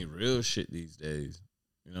what I mean, real shit these days.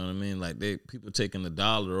 You know what I mean? Like people taking the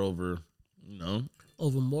dollar over, you know,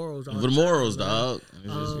 over morals. Over the morals, dog. And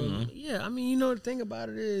it's just, you know. Yeah, I mean, you know, the thing about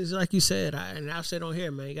it is, like you said, and I've said on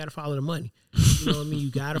here, man, you got to follow the money. You know what I mean? You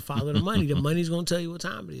got to follow the money. The money's going to tell you what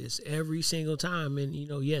time it is every single time. And, you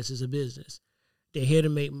know, yes, it's a business. They're here to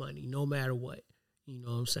make money no matter what. You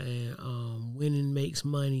know what I'm saying? Winning makes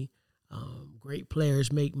money. Great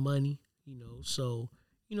players make money, you know. So,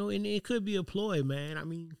 you know, and it could be a ploy, man. I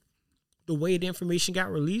mean, the way the information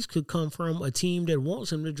got released could come from a team that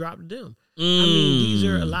wants him to drop to them. I mean, these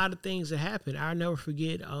are a lot of things that happen. I'll never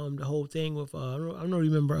forget the whole thing with, I don't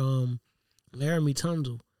remember Laramie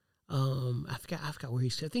Tunsil. I forgot where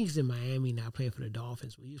he's. I think he's in Miami now, playing for the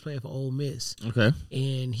Dolphins. But he was playing for Ole Miss. Okay,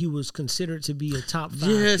 and he was considered to be a top 5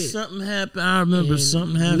 Yeah, pick. something happened. I remember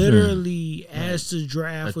something happened. Literally, as the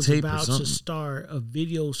draft was about to start, a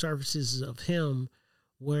video surfaces of him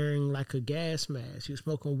wearing like a gas mask. He was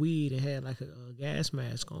smoking weed and had like a gas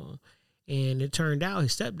mask on. And it turned out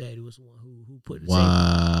his stepdaddy was the one who put the tape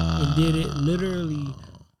on and did it literally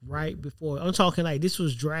right before. I'm talking like this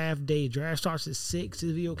was draft day. Draft starts at 6.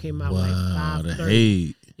 The video came out like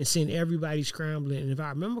 5:30 and sent everybody scrambling. And if I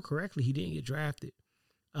remember correctly, he didn't get drafted.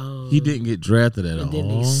 He didn't get drafted at all. And then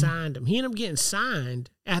they signed him. He ended up getting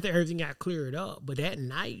signed after everything got cleared up. But that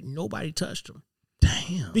night, nobody touched him.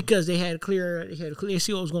 Damn. Because they had to clear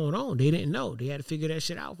see what was going on. They didn't know. They had to figure that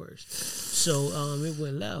shit out first. So it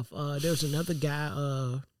went left. There was another guy,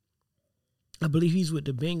 I believe he's with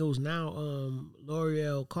the Bengals now,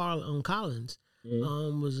 L'Oreal Collins,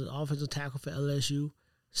 was an offensive tackle for LSU.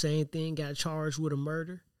 Same thing, got charged with a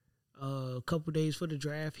murder a couple days for the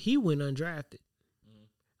draft. He went undrafted.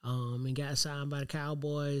 And got signed by the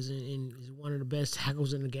Cowboys and is one of the best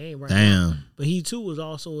tackles in the game right now. But he, too, was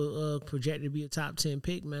also projected to be a top 10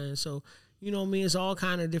 pick, man. So, you know what I mean? It's all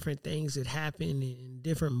kind of different things that happen and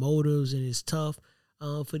different motives, and it's tough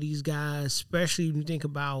for these guys, especially when you think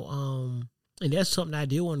about and that's something I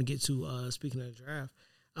did want to get to, speaking of the draft.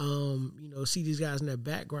 You know, see these guys in their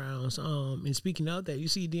backgrounds. And speaking of that, you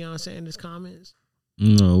see Deion Sanders' comments?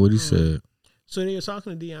 No, what he said. So they were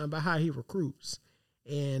talking to Deion about how he recruits.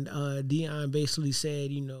 And Deion basically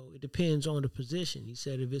said, you know, it depends on the position. He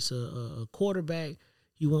said if it's a quarterback,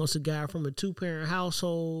 he wants a guy from a 2-parent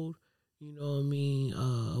household, you know what I mean,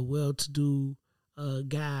 a well-to-do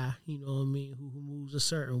guy, you know what I mean, who moves a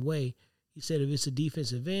certain way. He said if it's a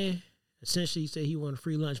defensive end, essentially he said he want a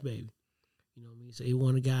free lunch baby. You know what I mean? He said he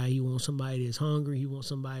want a guy, he wants somebody that's hungry, he wants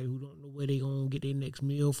somebody who don't know where they going to get their next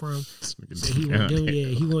meal from. So he want them,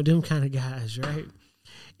 he want them kind of guys, right?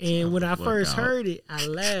 And when I first heard it, I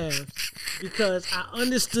laughed because I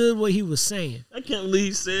understood what he was saying. I can't believe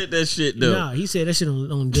he said that shit, though. No, he said that shit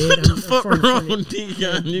on dead. What the fuck wrong with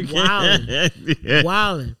Deion? You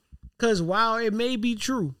wilding. Because while it may be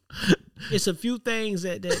true, it's a few things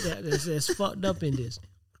that's fucked up in this.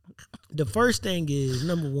 The first thing is,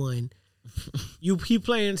 number one, he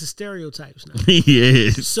playing into stereotypes now.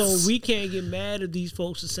 Yes. So we can't get mad if these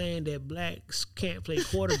folks are saying that blacks can't play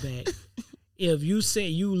quarterback. If you say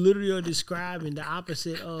you literally are describing the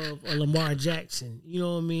opposite of a Lamar Jackson, you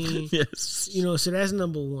know what I mean? Yes. You know, so that's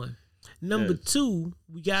number one. Number two,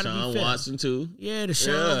 we got to be fair. Sean Watson, too. Yeah, the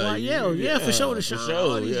Sean Watson. Yeah, for sure. The Sean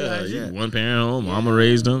Watson. Guys, one parent home, mama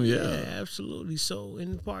raised them. Yeah, absolutely. So,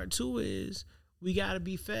 and part two is we got to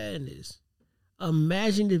be fair in this.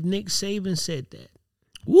 Imagine if Nick Saban said that.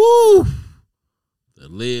 Woo! The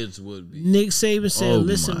lids would be. Nick Saban said,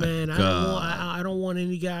 "Listen, man, I don't want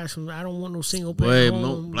any guys from. I don't want no single player.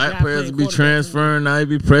 Black players to be transferring. Now you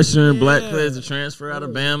be pressuring black players to transfer out of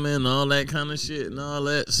Bama and all that kind of shit and all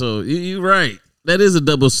that. So you're right. That is a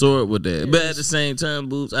double sword with that. Yes. But at the same time,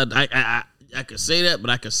 Boobs, I could say that, but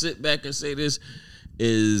I could sit back and say this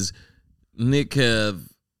is Nick have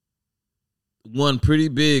won pretty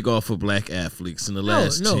big off of black athletes in the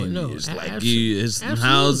last 10 years. Like his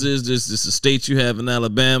houses, this estate you have in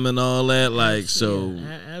Alabama and all that. Like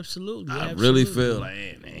absolutely. I really feel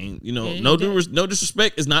like, no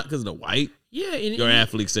disrespect. It's not because of the white. Yeah, your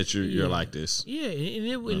athletes that you're like this. Yeah,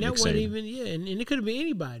 and that wasn't even. Yeah, and it could have been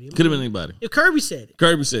anybody. Could have been anybody. If Kirby said it,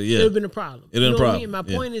 yeah, it would have been a problem. It would have been a problem. My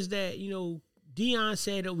point is that Deion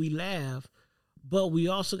said that we laugh. But we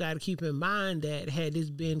also got to keep in mind that had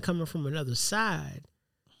this been coming from another side,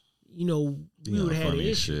 we would have had an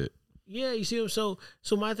issue. Shit. Yeah, you see what I'm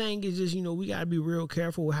so my thing is just, we got to be real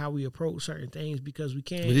careful with how we approach certain things because we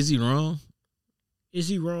can't. But is he wrong? Is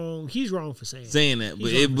he wrong? He's wrong for saying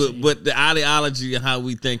that. But the ideology of how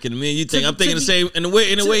we thinking, I'm thinking the same in the way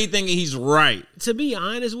he thinking he's right. To be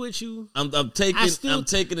honest with you, I'm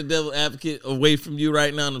taking the devil advocate away from you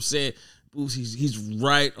right now, and I'm saying, Boosie, he's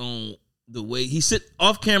right on the way he sit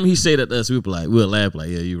off camera. He say that to us, we'll laugh like,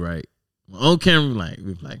 yeah, you're right. On camera,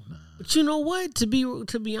 we're like, nah. But you know what? To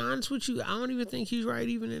be honest with you, I don't even think he's right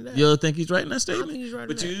even in that. You don't think he's right in that statement? I think he's right.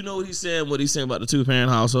 But you know what he's saying? What he's saying about the 2-parent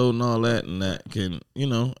household and all that, and that can,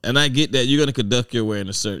 and I get that you're gonna conduct your way in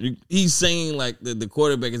a certain. He's saying like the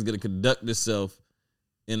quarterback is gonna conduct itself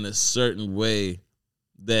in a certain way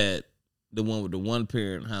that the one with the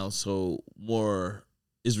 1-parent household more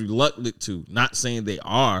is reluctant to. Not saying they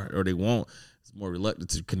are or they won't. More reluctant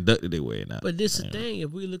to conduct it their way now. But this is the thing.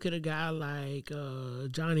 If we look at a guy like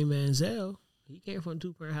Johnny Manziel, he came from a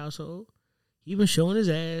 2-parent household. He been showing his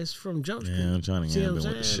ass from jump street. Yeah, Johnny ain't been with the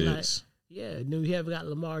shits. Then we have got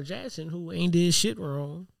Lamar Jackson who ain't did shit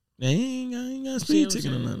wrong. I ain't got speed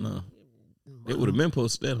ticket or nothing. No. It would have been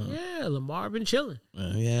posted that, huh? Yeah, Lamar been chilling.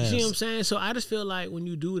 Yeah. You see what I'm saying? So I just feel like when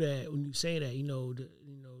you do that, when you say that,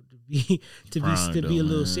 to be a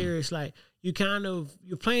little serious, like you're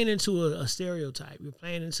playing into a stereotype. You're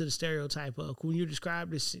playing into the stereotype of when you describe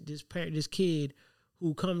this kid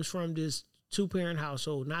who comes from this 2-parent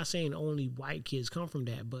household. Not saying only white kids come from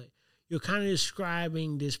that, but you're kind of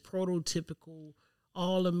describing this prototypical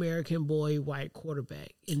all-American boy white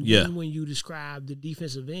quarterback. And then when you describe the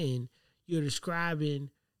defensive end, you're describing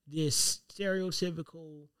this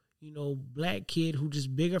stereotypical, black kid who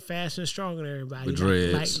just bigger, faster, and stronger than everybody. With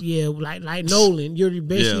dreads. Like Nolan. You're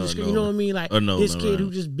basically, you know what I mean? Like Nolan, this kid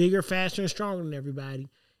who just bigger, faster, and stronger than everybody,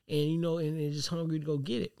 and and just hungry to go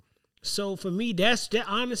get it. So for me,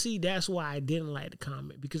 honestly, that's why I didn't like the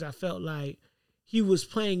comment, because I felt like he was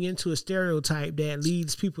playing into a stereotype that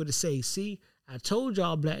leads people to say, "See, I told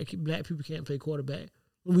y'all black people can't play quarterback."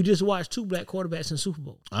 When we just watched 2 black quarterbacks in Super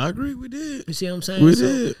Bowl. I agree, we did. You see what I'm saying? We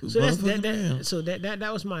did. So that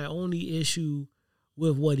was my only issue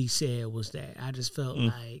with what he said, was that I just felt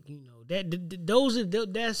like,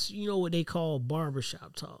 that's what they call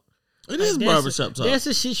barbershop talk. It is barbershop talk. That's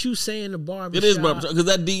the shit you say in the barbershop. It is barbershop, because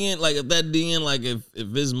that DN,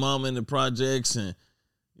 if his mom in the projects and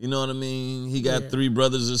you know what I mean, he got 3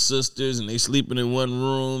 brothers and sisters and they sleeping in one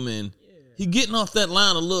room and he getting off that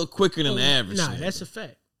line a little quicker than the average. Nah, that's a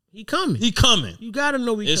fact. He coming. You gotta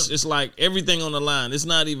know he coming. It's like everything on the line. It's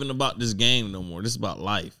not even about this game no more. This is about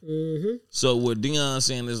life. Mm-hmm. So what Deion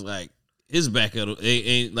saying is like his back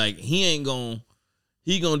ain't like he gonna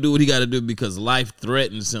do what he got to do because life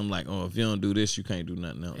threatens him. Like, oh, if you don't do this, you can't do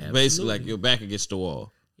nothing else. Absolutely. Basically, like your back against the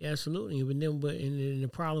wall. Yeah, absolutely. But the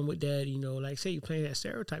problem with that, like say you're playing that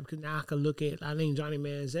stereotype, because now I named Johnny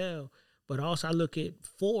Manziel, but also I look at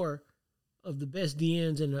 4 of the best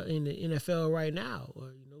DNs in the NFL right now.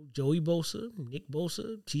 Joey Bosa, Nick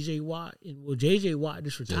Bosa, TJ Watt, and JJ Watt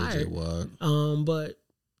just retired. JJ Watt. But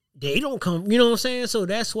they don't come, you know what I'm saying? So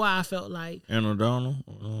that's why I felt like Aaron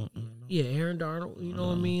Darnold. Aaron Darnold, you know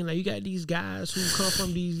what I mean? Like you got these guys who come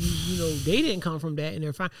from these, they didn't come from that and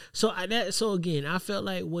they're fine. So again, I felt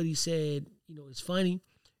like what he said, is funny.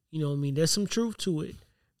 You know what I mean? There's some truth to it.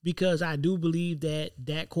 Because I do believe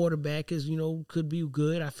that quarterback is, could be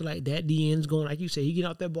good. I feel like that DN's going, like you said, he get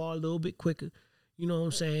off that ball a little bit quicker. You know what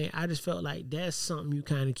I'm saying? I just felt like that's something you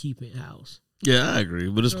kind of keep in house. Yeah, I agree,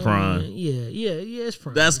 but it's prime. Yeah, it's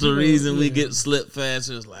prime. That's the reason we get slipped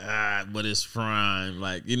faster. It's like, but it's prime.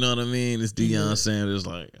 Like, you know what I mean? It's Deion Sanders.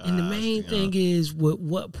 Like, and the main thing is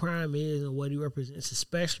what prime is and what he represents,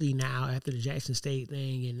 especially now after the Jackson State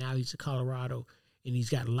thing, and now he's in Colorado, and he's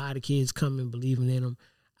got a lot of kids coming, believing in him.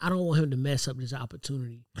 I don't want him to mess up this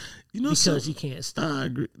opportunity because he can't stop. I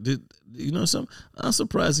agree. You know something? I'm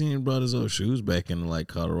surprised he ain't brought his old shoes back into like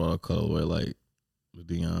Colorado colorway, like the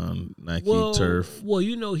Deion Nike turf. Well, he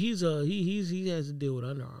has to deal with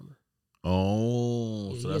Under Armour.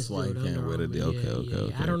 Oh, so that's why he can't wear the deal.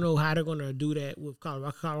 Okay. I don't know how they're gonna do that with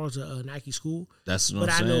Colorado. Colorado's a Nike school. That's what I'm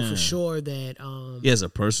saying. But I know for sure that he has a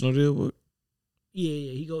personal deal with.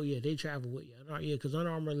 Yeah, they travel with you. Yeah, because Under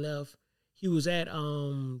Armour left. He was at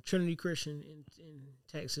Trinity Christian in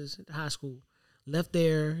Texas, at the high school. Left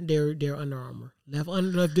there, they're Under Armour.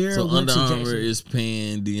 Left there. So Under Armour is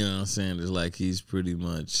paying Deion Sanders like he's pretty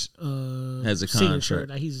much has a contract.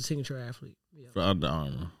 Like he's a signature athlete. Yeah. For Under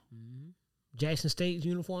Armour. Mm-hmm. Jackson State's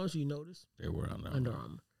uniforms, you notice? They were Under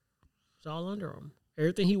Armour. It's all Under Armour.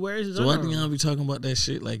 Everything he wears is So Under why do Armour. y'all be talking about that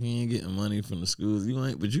shit like you ain't getting money from the schools? You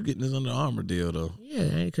ain't, but you getting this Under Armour deal though.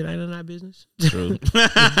 Yeah, because I know not business. True.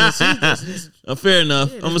 Fair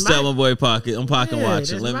enough. Yeah, I'm gonna stop my boy Pocket. I'm pocket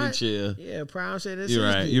watching. that's Let me chill. Yeah, Prime said that's You're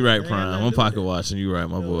right. You're right, Prime. I'm pocket watching. You're right,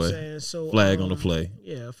 my boy. So, Flag on the play.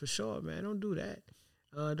 Yeah, for sure, man. Don't do that.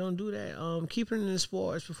 Don't do that. Keeping it in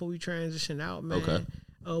sports before we transition out, man. Okay.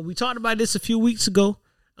 We talked about this a few weeks ago.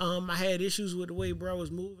 I had issues with the way bro was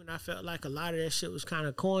moving. I felt like a lot of that shit was kind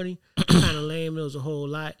of corny, kind of lame. There was a whole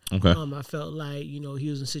lot. Okay. I felt like, he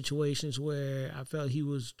was in situations where I felt he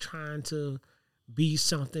was trying to be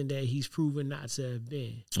something that he's proven not to have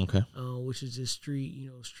been. Okay. Which is this street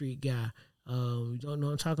guy. You don't know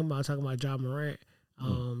what I'm talking about. I'm talking about John Morant.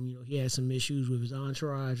 He had some issues with his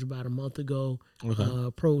entourage about a month ago. Okay.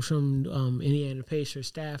 Approached some Indiana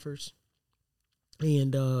Pacers staffers.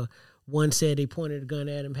 And one said they pointed a gun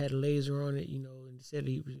at him, had a laser on it, and said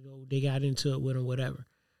they got into it with him, whatever.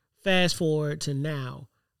 Fast forward to now,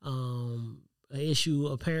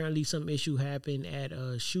 apparently some issue happened at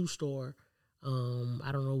a shoe store. I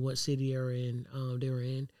don't know what city they were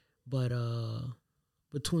in, but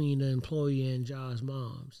between the employee and Ja's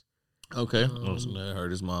mom's. Okay. I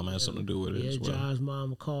heard his mom had something to do with it as well. Ja's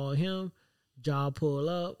mom called him. Ja pulled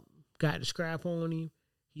up, got the scrap on him.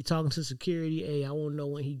 He talking to security. Hey, I want to know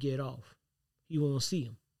when he get off. He won't see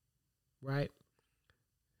him, right?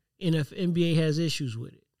 And if NBA has issues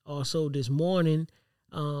with it. Also, this morning,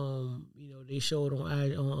 they showed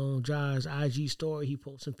on Ja's IG story. He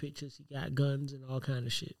posting pictures. He got guns and all kind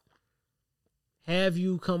of shit. Have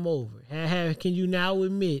you come over? Can you now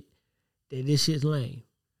admit that this shit's lame?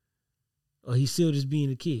 Or he's still just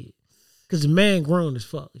being a kid? Because the man grown as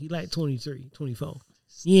fuck. He like 23, 24.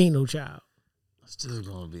 He ain't no child. Still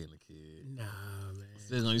gonna be in the kid. Nah, man.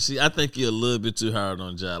 Still gonna, you see, I think you're a little bit too hard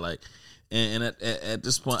on Ja. Like, and at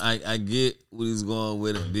this point, I get what he's going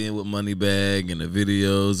with it, being with Moneybag and the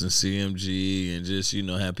videos and CMG and just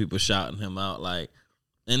have people shouting him out. Like,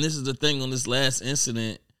 and this is the thing on this last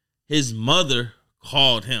incident, his mother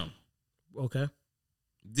called him. Okay.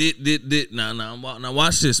 Now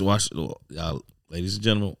watch this. Watch y'all, ladies and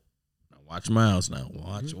gentlemen. Now watch Miles. Now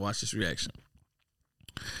watch this reaction.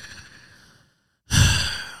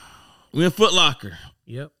 We in Foot Locker.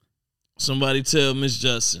 Yep. Somebody tell Miss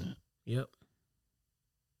Justin. Yep.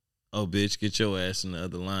 Oh, bitch, get your ass in the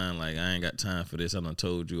other line. Like, I ain't got time for this. I done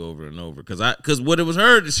told you over and over. Because what it was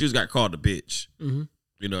heard is she got called a bitch. Mm-hmm.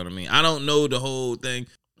 You know what I mean? I don't know the whole thing.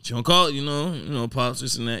 She don't call it, pops,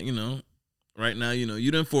 this and that, Right now,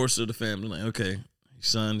 you done force her the family. Like, okay,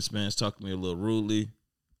 son, this man's talking to me a little rudely,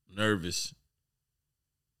 nervous.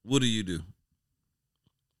 What do you do?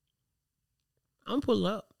 I'm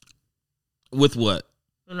pulling up. With what?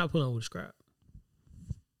 I'm not pulling up with a scrap.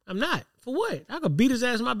 I'm not. For what? I could beat his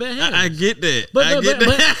ass in my bare hands. I get that. But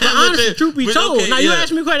honestly, truth be told, okay, now you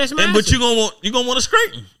ask me a question, that's my answer. But you gonna want to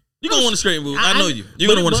straighing. You gonna want to straighten, boo. I know you. You're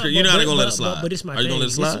gonna want to straighten. You're not gonna let it slide. But it's my thing. Are you gonna let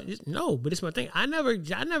it slide? No, but it's my thing. I never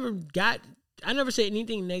said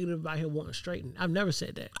anything negative about him wanting to straighten. I've never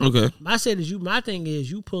said that. Okay. My thing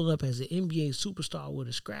is you pull up as an NBA superstar with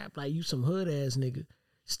a scrap, like you some hood ass nigga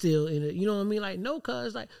still in it. You know what I mean? Like, no,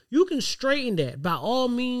 cuz, like, you can straighten that. By all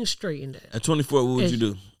means, straighten that. At 24, what would you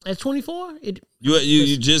do? At 24?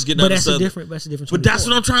 You just get out of Southern. That's a different 24. But that's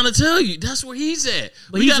what I'm trying to tell you. That's where he's at.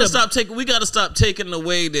 We gotta stop taking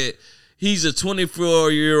away that he's a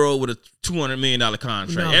 24-year-old with a $200 million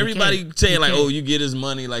contract. No, everybody saying like, "Oh, you get his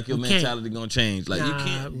money, like your mentality gonna change." Like, you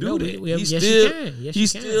can't do that.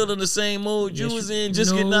 He's still in the same mode you was in,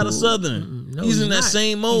 just getting out of Southern. He's in that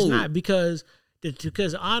same mode. He's not because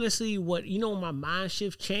honestly, what my mind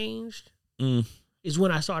shift changed is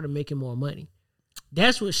when I started making more money.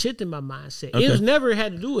 That's what shifted my mindset. Okay. It was never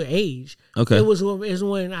had to do with age. Okay. It was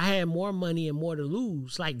when I had more money and more to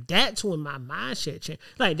lose. Like, that's when my mindset changed.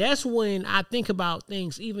 Like, that's when I think about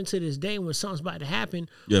things even to this day when something's about to happen.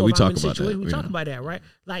 Yeah, we talk about that. We talk about that, right?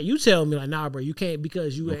 Like, you tell me, like, nah, bro, you can't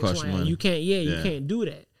because you X, Y, you can't. Yeah, you can't do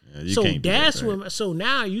that. Yeah, so that's when. So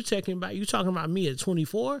now you talking about me at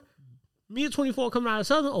 24. Me at 24 coming out of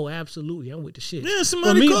Southern? Oh, absolutely. I'm with the shit. Yeah,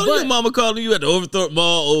 somebody calling your mama calling you at the Overthrow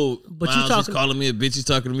Mall. Oh, but Miles is calling me a bitch. He's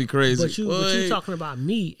talking to me crazy. But you talking about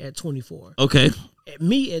me at 24. Okay.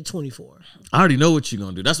 Me at 24. I already know what you're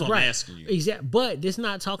going to do. That's what I'm asking you. Exactly. But this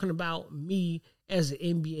not talking about me as an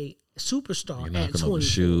NBA superstar at 24. Over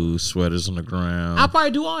shoes, sweaters on the ground. I'll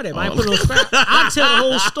probably do all that. But I put on scrap. I'll tell the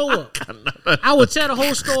whole store up. I would tell the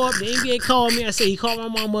whole store up. The NBA called me. I say he called my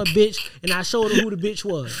mama a bitch, and I showed her who the bitch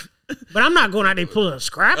was. But I'm not going out there pulling a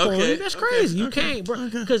scrap on him. That's crazy. You can't, bro.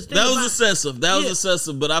 That was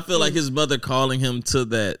excessive. But I feel like his mother calling him to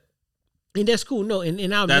that And that's cool. No, and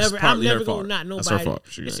I'm That's never her gonna fault. not nobody. That's her fault.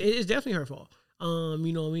 It's definitely her fault. You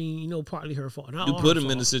know what I mean? You know, partly her fault. Not You all put her him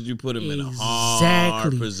in fault. you put him in a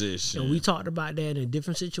hard position. And we talked about that in a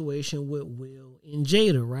different situation with Will and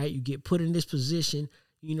Jada, right? You get put in this position,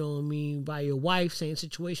 you know what I mean, by your wife, same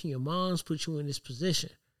situation, your mom's put you in this position.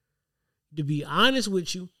 To be honest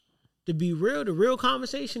with you, to be real, the real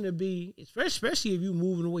conversation to be, especially if you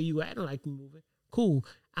moving the way you acting like you moving, cool.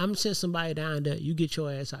 I'm sending somebody down there, you get your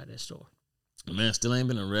ass out of that store. Man, still ain't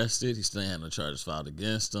been arrested. He still ain't had no charges filed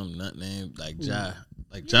against him. Nothing ain't like Ja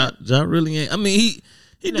really ain't. I mean,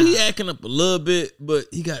 he acting up a little bit, but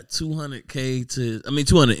he got 200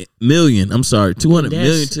 million. I'm sorry, 200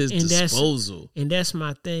 million to his disposal. And that's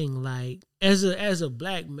my thing. Like as a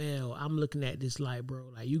black male, I'm looking at this like,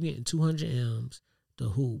 bro, like you getting 200 M's to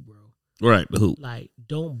who, bro? Right, the hoop. Like,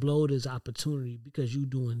 don't blow this opportunity because you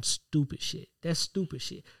doing stupid shit. That's stupid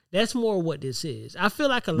shit. That's more what this is. I feel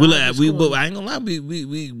like a lot of but I ain't gonna lie,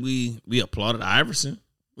 we applauded Iverson.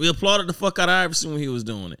 We applauded the fuck out of Iverson when he was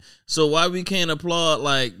doing it. So why we can't applaud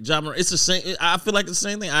like Ja Morant? It's the same. I feel like it's the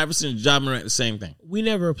same thing. Iverson and Ja Morant, the same thing. We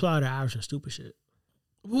never applauded Iverson stupid shit.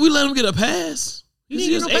 We let him get a pass.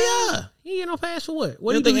 He was AI. He didn't get no pass for what?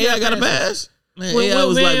 What do you think AI got a pass? Man, AI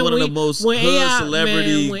was like one of the most hood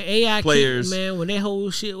celebrity players. When that whole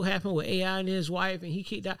shit happened with AI and his wife, and he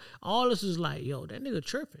kicked out, all this was like, yo, that nigga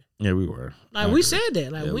tripping. Yeah, we were. Like, we said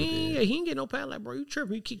that. Like, he ain't get no pass. Like, bro, you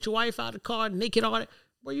tripping. You kicked your wife out of the car, naked, all that.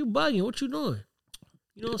 Bro, you bugging. What you doing?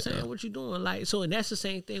 You know what I'm saying? What you doing? Like, so, and that's the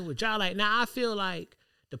same thing with Ja. Like, now I feel like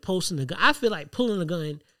the posting the gun. I feel like pulling the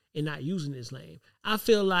gun and not using this lane. I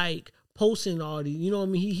feel like posting all these, you know what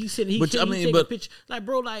I mean? He said he take a picture. Like,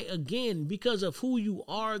 bro, like, again, because of who you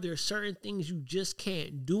are, there's certain things you just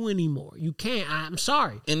can't do anymore. You can't. I'm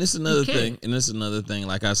sorry. And it's another thing.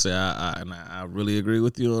 Like I said, I really agree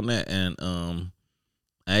with you on that. And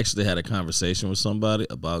I actually had a conversation with somebody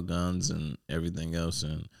about guns and everything else.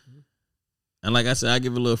 And like I said, I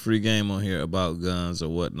give a little free game on here about guns or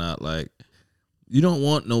whatnot. Like, you don't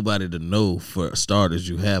want nobody to know, for starters,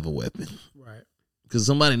 you have a weapon. Because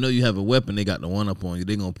somebody know you have a weapon, they got the one up on you.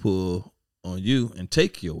 They're going to pull on you and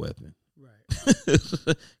take your weapon.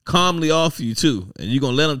 Right. Calmly offer you, too. And you're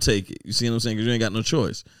going to let them take it. You see what I'm saying? Because you ain't got no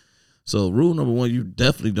choice. So rule number one, you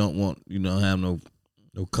definitely don't want, have no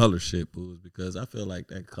color shit, booze. Because I feel like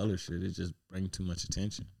that color shit, it just brings too much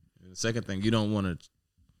attention. And the second thing, you don't want to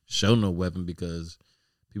show no weapon because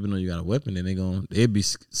people know you got a weapon and they'd be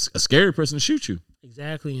a scary person to shoot you.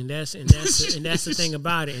 Exactly, and that's the thing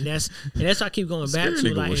about it, and that's what I keep going back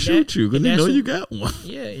to. Like, shoot you because you know you got one.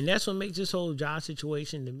 Yeah, and that's what makes this whole job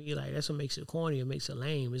situation to me, like, that's what makes it corny. It makes it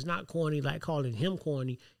lame. It's not corny like calling him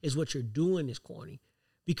corny. It's what you're doing is corny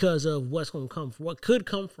because of what's going to come from, what could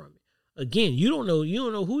come from it. Again, you don't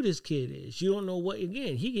know who this kid is. You don't know what.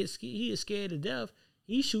 Again, he is scared to death.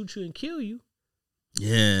 He shoot you and kill you.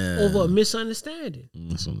 Yeah, over a misunderstanding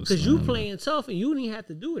because you playing tough and you didn't have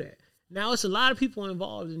to do that. Now, it's a lot of people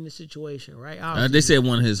involved in this situation, right? They said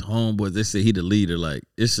one of his homeboys, they said he the leader. Like,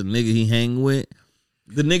 it's a nigga he hang with.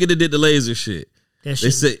 The nigga that did the laser shit. They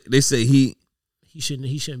say he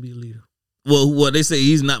shouldn't be the leader. Well, they say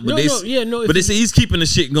he's not, but they say he's keeping the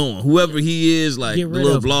shit going. Whoever he is, like the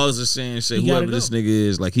little vlogs are saying, whoever this nigga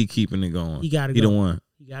is, like he keeping it going. He gotta go. He the one.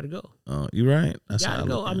 You gotta go. Oh, you right. That's gotta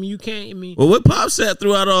go. I mean, you can't. Well, what Pop said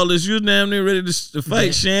throughout all this, you was damn near ready to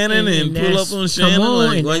fight Shannon and pull up on Shannon.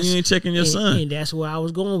 Like, why you ain't checking your son? And that's where I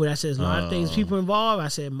was going with. I said, a lot of things people involved. I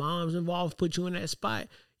said, mom's involved, put you in that spot.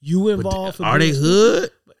 You involved. Are they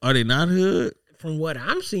hood? Are they not hood? From what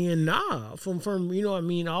I'm seeing, nah. From you know what I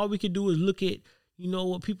mean, all we could do is look at,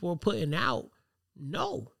 what people are putting out.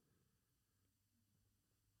 No,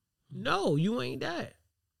 you ain't that.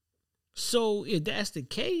 So if that's the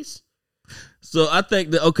case. So I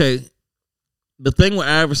think that, the thing with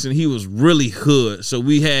Iverson, he was really hood. So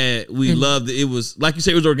we loved it. It was, like you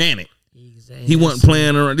said, it was organic. Exactly. He wasn't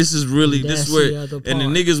playing around. This is where, and the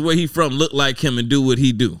niggas where he from look like him and do what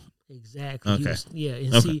he do. Exactly. Okay.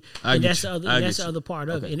 That's the other part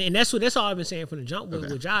of it. And that's all I've been saying from the jump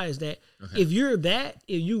with Ja is that if you're that,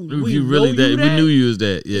 we knew you was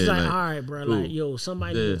that. Yeah. It's like, all right, bro, cool. Like, yo,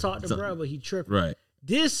 somebody need to talk to bro, but he tripping. Right.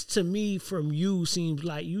 This to me from you seems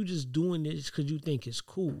like you just doing this because you think it's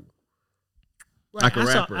cool. Right. Like a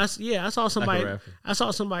rapper. I saw somebody. I saw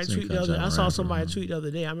somebody tweet the other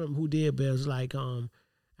day. I remember who did, but it was like, I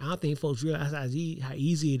don't think folks realize how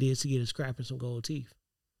easy it is to get a scrap and some gold teeth.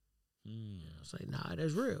 I was like, nah,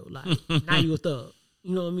 that's real. Like, now you a thug.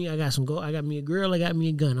 You know what I mean? I got some gold. I got me a girl. I got me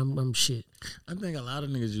a gun. I'm shit. I think a lot of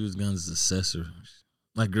niggas use guns as accessories.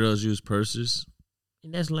 Like girls use purses,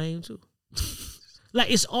 and that's lame too. Like,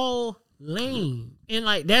 it's all lame. And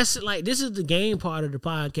like that's like this is the game part of the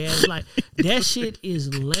podcast. Like that shit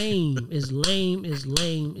is lame. It's lame. It's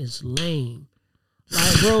lame. It's lame.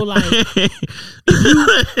 Like, bro, like,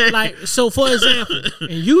 if you, like, so for example, and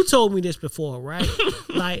you told me this before, right?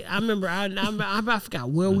 Like, I remember, I forgot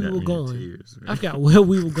where we were going. Tears, I forgot where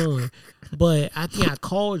we were going, but I think I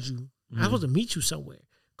called you. I was supposed to meet you somewhere.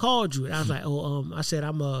 Called you, and I was like, I said,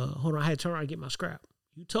 hold on, I had to turn around and get my scrap.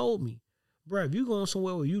 You told me, bro, if you going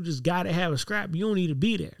somewhere where you just got to have a scrap, you don't need to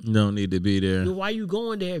be there. You don't need to be there. Why you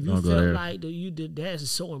going there if you felt like that's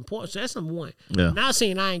so important? So that's number one. Yeah. Not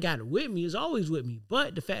saying I ain't got it with me. It's always with me.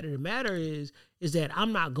 But the fact of the matter is that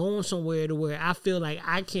I'm not going somewhere to where I feel like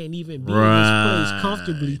I can't even be in this place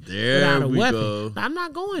comfortably without a weapon. I'm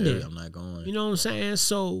not going there. I'm not going. You know what I'm saying?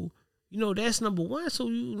 So, you know, that's number one. So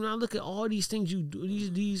when I look at all these things you do,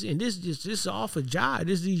 these, and this is all for job.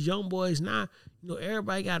 These young boys now. You know,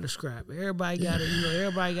 everybody got to scrap. Everybody got to,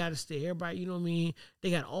 everybody got to stay. Everybody, you know what I mean? They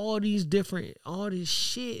got all this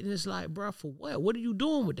shit. And it's like, bro, for what? What are you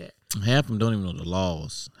doing with that? Half of them don't even know the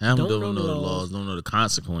laws. Half of them don't know the laws, don't know the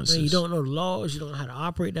consequences. Man, you don't know the laws. You don't know how to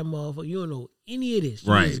operate that motherfucker. You don't know any of this.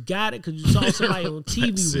 You right. just got it because you saw somebody on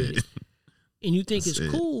TV with it. And you think it's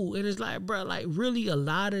cool. And it's like, bro, like really a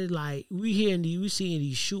lot of like, we seeing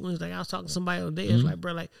these shootings. Like I was talking to somebody on day. It's like,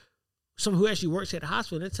 bro, like, someone who actually works at the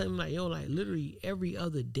hospital, they tell me like, yo, like literally every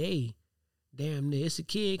other day, damn near, it's a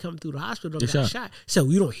kid coming through the hospital got shot. So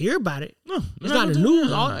you don't hear about it. No, it's not in the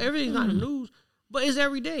news. Everything's not in the news, but it's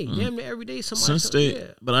every day. Damn near every day somebody.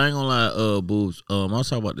 But I ain't gonna lie, Boobs. I was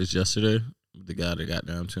talking about this yesterday. The guy that got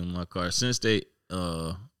down to my car. Since they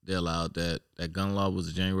allowed that gun law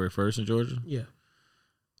was January 1st in Georgia. Yeah,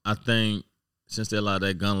 I think. Since they allowed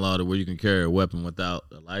that gun law to where you can carry a weapon without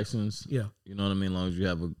a license. Yeah, you know what I mean. As long as you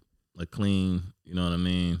have a clean, you know what I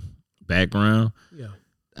mean, background. Yeah.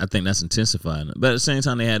 I think that's intensifying it. But at the same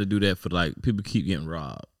time, they had to do that for like people keep getting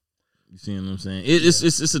robbed. You see what I'm saying?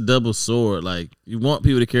 It's a double sword. Like you want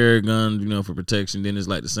people to carry a gun, you know, for protection. Then it's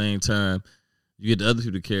like the same time you get the other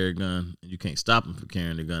people to carry a gun, and you can't stop them from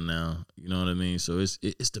carrying the gun now. You know what I mean? So it's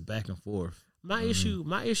the back and forth. My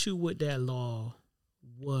issue with that law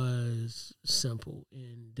was simple,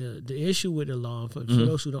 and the issue with the law for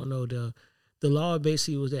those who don't know, the law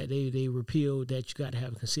basically was that they repealed that you got to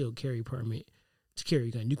have a concealed carry permit to carry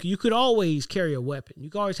a gun. You could always carry a weapon.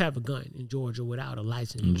 You could always have a gun in Georgia without a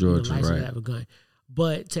license. In Georgia, license right. to have a gun,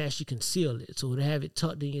 but to actually conceal it, so to have it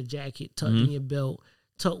tucked in your jacket, tucked in your belt,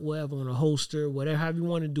 tucked wherever on a holster, whatever, however you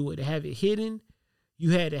want to do it, to have it hidden,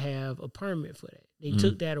 you had to have a permit for that. They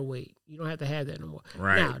took that away. You don't have to have that no more.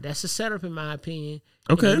 Right. Now, that's a setup in my opinion.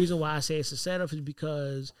 Okay. And the reason why I say it's a setup is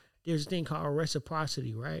because there's a thing called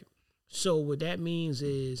reciprocity, right? So what that means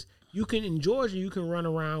is you can, in Georgia, you can run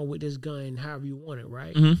around with this gun however you want it,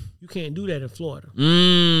 right? You can't do that in Florida.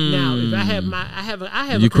 Now, if I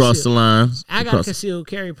have you cross the lines. I got a concealed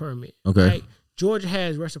carry permit. Okay. Right? Georgia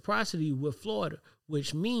has reciprocity with Florida,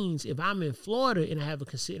 which means if I'm in Florida and I have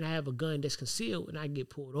a gun that's concealed and I get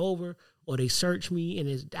pulled over or they search me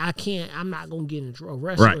and I'm not gonna get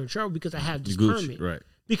arrested or in trouble because I have this permit. Right.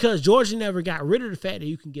 Because Georgia never got rid of the fact that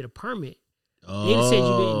you can get a permit. They said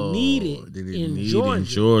you didn't need it in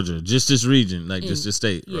Georgia. Just this region, like just this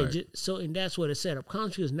state. Yeah, right. And that's what it set up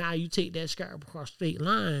comes because now you take that scrap across state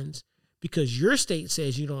lines because your state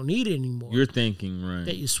says you don't need it anymore. You're thinking, right.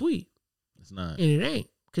 That you're sweet. It's not. And it ain't.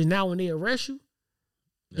 Because now when they arrest you,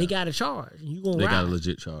 they got a charge. And you gonna ride. They got a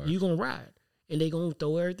legit charge. You gonna ride. And they gonna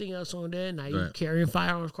throw everything else on there. Now you carrying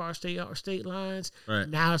firearms across state lines. Right.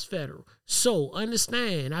 Now it's federal. So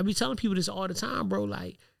understand, I be telling people this all the time, bro.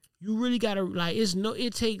 Like, you really gotta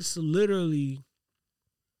it takes literally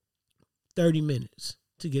 30 minutes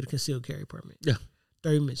to get a concealed carry permit. Yeah.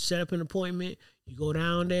 30 minutes. Set up an appointment, you go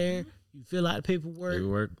down there, you fill out the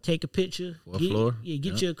paperwork. Take a picture.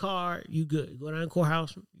 Get your card, you good. Go down to the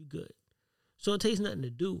courthouse, you good. So it takes nothing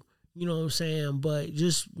to do. You know what I'm saying? But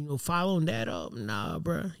just, following that up, nah,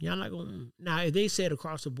 bro. Y'all not going to. Now, if they said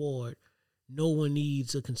across the board, no one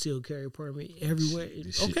needs a concealed carry permit everywhere,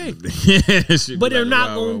 okay. But they're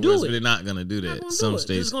not going to do it. They're not going to do that. Some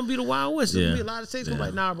states. It's going to be the Wild West. There's going to be a lot of states going to be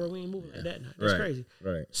like, nah, bro, we ain't moving like that now. That's crazy.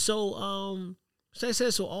 Right. So,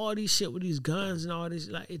 so all these shit with these guns and all this,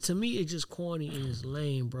 like, to me, it's just corny and it's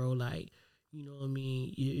lame, bro. Like, you know what I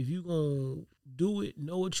mean? If you gonna do it,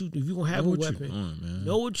 if you gonna have a weapon,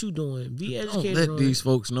 know what you doing. Be educated. Don't let these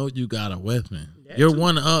folks know you got a weapon. Your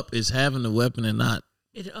one up is having the weapon and not.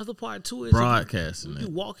 And the other part too is broadcasting. You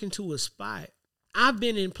walk into a spot. I've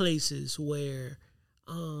been in places where,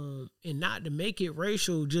 and not to make it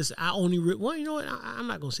racial, just I only you know what? I'm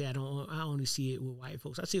not gonna say I only see it with white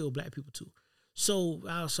folks. I see it with black people too. So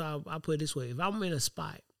I'll put it this way: if I'm in a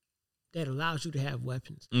spot that allows you to have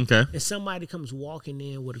weapons. Okay. And somebody comes walking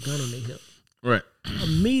in with a gun on their hip. Right.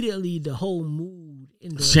 Immediately, the whole mood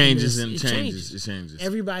in the changes. It changes.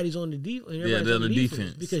 Everybody's on the defense. Yeah, they're on the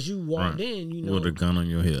defense because you walked in, you know, with a gun on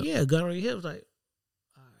your hip. Yeah, gun on your hip. It's like,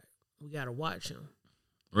 all right, we gotta watch him.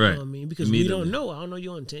 Right. You know what I mean? Because we don't know. I don't know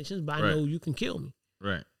your intentions, but I know you can kill me.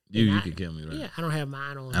 Right. You can kill me, right? Yeah, I don't have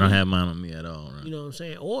mine on. I don't have mine on me at all, right? You know what I'm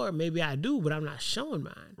saying? Or maybe I do, but I'm not showing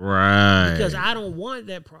mine. Right. Because I don't want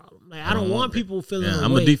that problem. Like I don't want people feeling. Yeah,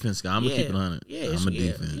 I'm a defense guy. I'm gonna keep it 100. Yeah, I'm a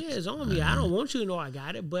defense. Yeah, it's on me. I don't want you to know I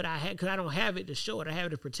got it, but because I don't have it to show it. I have it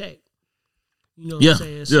to protect. You know what I'm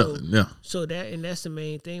saying? So, So that's the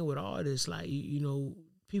main thing with all this. Like you know,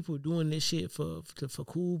 people doing this shit for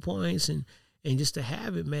cool points and just to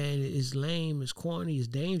have it, man, is lame, it's corny, it's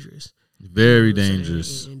dangerous. Very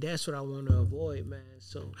dangerous. And that's what I want to avoid, man.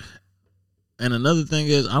 So, and another thing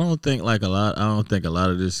is, I don't think a lot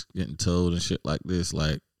of this getting told and shit like this.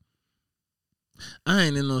 Like, I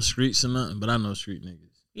ain't in no streets or nothing, but I know street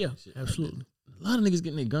niggas. Yeah, absolutely. Like a lot of niggas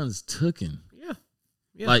getting their guns tooken.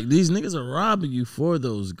 Yeah. Like, these niggas are robbing you for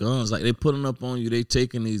those guns. Like, they putting up on you. They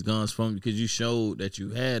taking these guns from you because you showed that you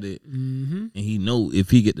had it. Mm-hmm. And he know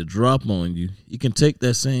if he get the drop on you, he can take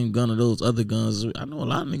that same gun or those other guns. I know a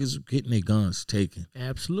lot of niggas getting their guns taken.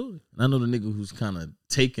 Absolutely. And I know the nigga who's kind of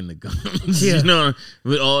taking the guns. You know,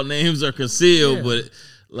 with all names are concealed. But,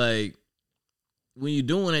 like, when you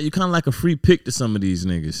doing that, you kind of like a free pick to some of these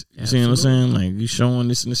niggas. You see what I'm saying? Like, you showing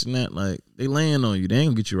this and this and that. Like, they laying on you. They ain't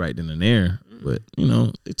gonna get you right then and there. But, you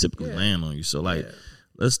know, they typically land on you. So, like,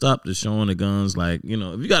 let's stop the showing the guns. Like, you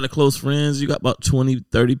know, if you got a close friends, you got about 20,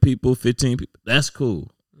 30 people, 15 people, that's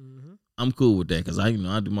cool. Mm-hmm. I'm cool with that because I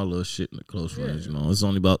do my little shit in the close friends, you know. It's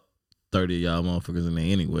only about 30 of y'all motherfuckers in there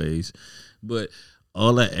anyways. But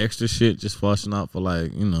all that extra shit just fussing out for,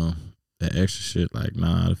 like, you know, that extra shit, like,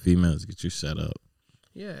 nah, the females get you set up.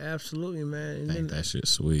 Yeah, absolutely, man. And I think that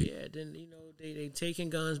shit's sweet. Yeah, then, you know, they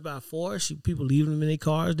taking guns by force. People leaving them in their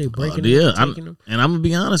cars. They breaking them, taking them. And I'm gonna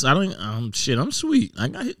be honest. I'm sweet. I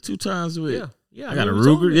got hit 2 times with. Yeah. I got a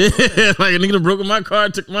Ruger. Yeah, like a nigga that broke my car,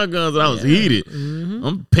 took my guns, and I was heated. Mm-hmm.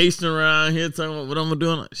 I'm pacing around here talking about what I'm gonna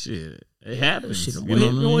do. Like, shit, it happens. Shit, you know what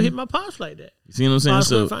I mean? Don't hit my pops like that. You see what I'm saying?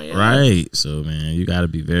 So right. So man, you got to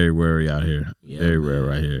be very wary out here. Very wary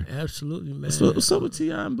right here. Absolutely, man. What's up with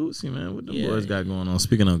T.I. and Boosie, man? What the boys got going on?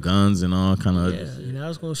 Speaking of guns and all kind of. Yeah, and I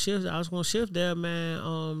was gonna shift there,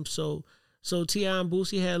 man. So T.I. and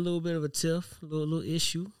Boosie had a little bit of a tiff, a little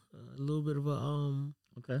issue, a little bit of a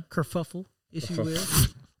kerfuffle, if you will. A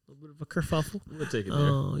little bit of a kerfuffle. We'll take it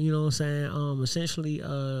there. You know what I'm saying? Essentially,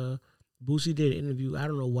 Boosie did an interview. I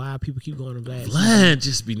don't know why people keep going to Vlad. Vlad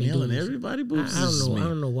just be nailing everybody. Boosie. I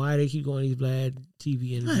don't know why they keep going to these Vlad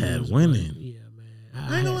TV interviews. Vlad winning. Yeah, man.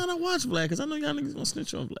 I ain't gonna lie to watch Vlad because I know y'all niggas gonna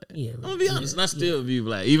snitch on Vlad. Yeah, I'm gonna be honest. And I still view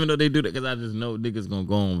Vlad, even though they do that because I just know niggas gonna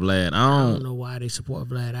go on Vlad. I don't know why they support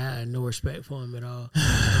Vlad. I had no respect for him at all.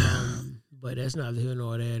 But that's neither here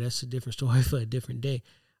nor there. That's a different story for a different day.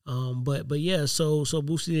 But yeah. So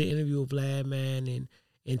Boosie did an interview with Vlad, man,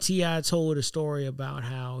 and T.I. told a story about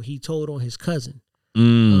how he told on his cousin.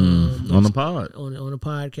 On the pod. On the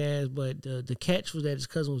podcast, but the catch was that his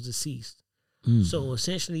cousin was deceased. So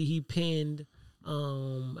essentially he pinned I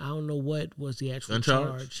don't know what was the actual gun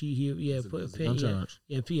charge. He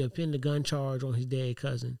pinned the gun charge on his dead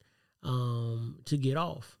cousin to get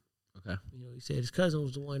off. Okay. You know, he said his cousin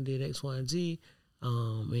was the one that did X, Y, and Z.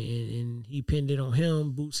 And he pinned it on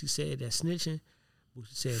him. Boosie said that's snitching.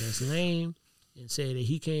 Boosie said that's lame. And said that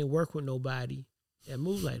he can't work with nobody that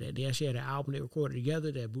moves like that. They actually had an album they recorded together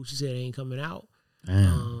that Boosie said ain't coming out.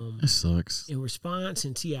 Damn, that sucks. In response,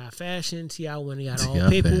 in T.I. fashion, T.I. went and got all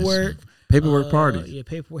paperwork. Paperwork party. Yeah,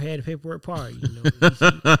 had a paperwork party. You know,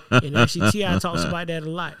 and actually T.I. talks about that a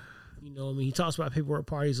lot. You know, he talks about paperwork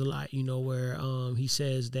parties a lot. You know, where he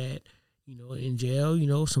says that, you know, in jail, you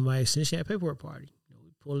know, somebody snitched at a paperwork party. You know,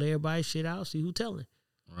 pull everybody's shit out, see who telling.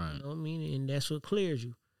 Right. You know what I mean? And that's what clears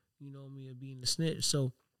you. You know what I mean, of being the snitch.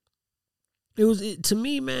 So to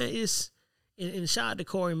me, man, it's and shout out to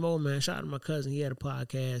Corey Moe, man. Shout out to my cousin. He had a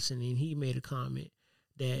podcast and then he made a comment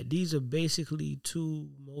that these are basically 2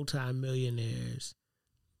 multimillionaires,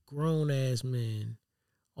 grown ass men,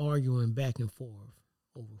 arguing back and forth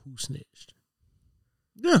over who snitched.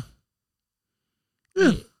 Yeah.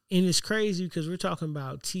 Yeah. And it's crazy because we're talking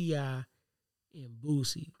about T.I. and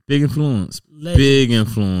Boosie. Big influence. Legends. Big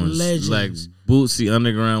influence. Legends. Like Boosie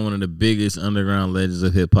Underground, one of the biggest underground legends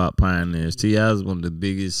of hip hop pioneers. T.I. is one of the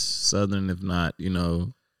biggest Southern, if not, you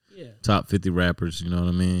know, top 50 rappers, you know what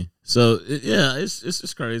I mean? So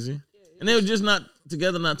it's crazy. And they were just not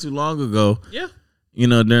together not too long ago. Yeah. You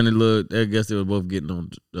know, during the I guess they were both getting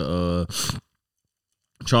on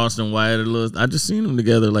Charleston White, I just seen them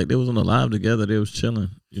together. Like they was on the live together. They was chilling.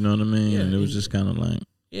 You know what I mean? And it was just kind of like,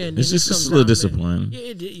 it's just a little disappointing.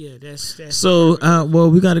 Yeah, that's so. Well,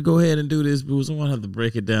 we got to go ahead and do this, Booze. I'm gonna have to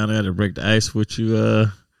break it down. I had to break the ice with you.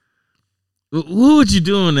 What would you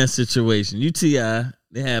do in that situation? You T.I.,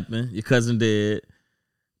 it happened. Your cousin dead.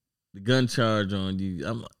 The gun charge on you.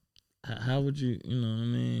 How would you? You know what I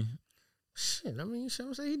mean? Shit. I mean,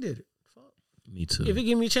 I'm saying he did it. Me too. If he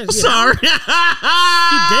give me a chance, sorry. He dead.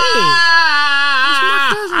 He's my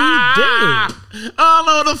cousin. He dead. I don't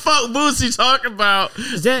know what the fuck Boosie talking about.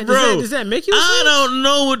 Does that make you? I don't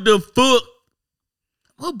know what the fuck.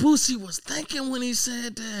 What Boosie was thinking when he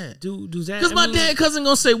said that? Does that? Because my dad cousin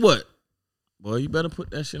gonna say what? Boy, you better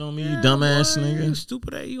put that shit on me, you dumbass nigga. You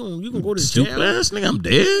stupid ass. You can go to jail. Stupid ass nigga. I'm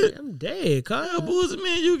dead. I'm dead, cuz. Yeah, Boosie,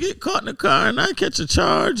 man, you get caught in the car and I catch a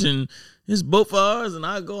charge and it's both ours and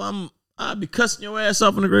I'll be cussing your ass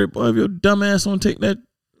off in the great boy if your dumb ass don't take that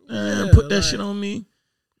put that shit on me.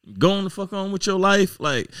 Going the fuck on with your life.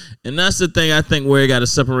 Like, and that's the thing I think where you gotta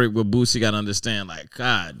separate with Boosie, gotta understand, like,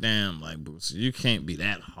 god damn, like Boosie, you can't be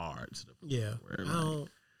that hard to the point where,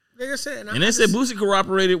 like I said, and they said Boosie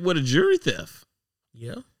cooperated with a jury theft.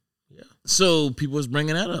 Yeah. So people was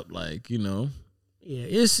bringing that up, like, you know. Yeah,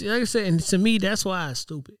 it's like I said, and to me, that's why it's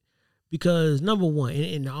stupid. Because number one,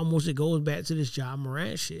 and almost it goes back to this Ja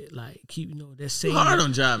Morant shit. Like, that's saying hard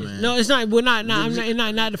on Ja, man. No, it's not. We're not.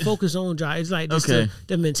 I'm not to focus on Ja. It's like this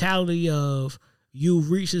the mentality of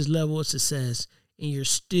you've reached this level of success and you're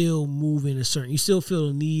still moving you still feel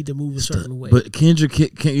the need to move a certain way. But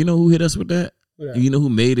Kendrick, you know who hit us with that? You know who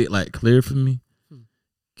made it like clear for me?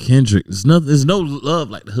 Kendrick. There's no love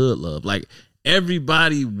like the hood love. Like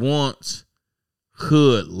everybody wants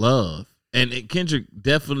hood love. And Kendrick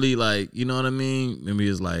definitely, like, you know what I mean? Maybe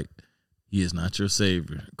it's like, he is not your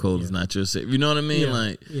savior. Cole is not your savior. You know what I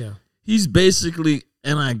mean? He's basically,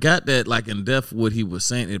 and I got that, like, in depth what he was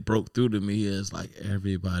saying. It broke through to me is like,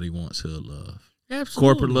 everybody wants hood love. Absolutely.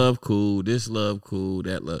 Corporate love, cool. This love, cool.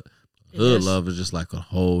 That love. Hood love is just like a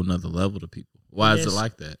whole nother level to people. Why is it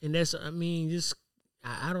like that? And that's, I mean, just,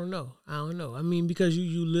 I don't know. I mean, because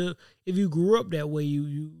you live, if you grew up that way,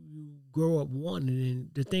 you grow up wanting it. And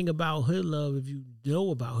the thing about hood love, if you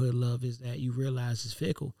know about hood love, is that you realize it's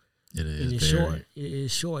fickle. It is. And it's short. It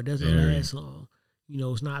is short. It doesn't last long.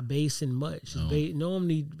 It's not based in much.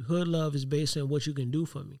 Normally, hood love is based on what you can do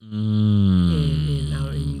for me.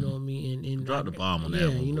 And you know what I mean? And drop the bomb on that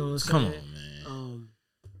one. You know what I'm saying?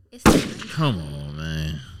 Come on, man. Come on,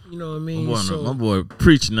 man. You know what I mean? My boy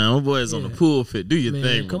preaching now. My boy is on the pulpit. Do your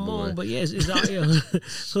thing, come on. But yes, it's all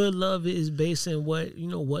hood love is based on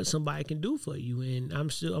what somebody can do for you. And I'm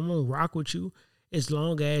gonna rock with you as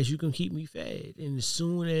long as you can keep me fed. And as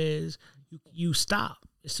soon as you stop,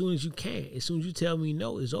 as soon as you can't, as soon as you tell me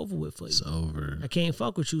no, it's over with for you. It's over. I can't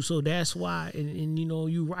fuck with you. So that's why, and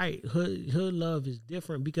you're right. Hood love is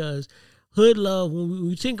different because hood love, when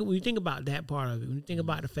you think about that part of it, when you think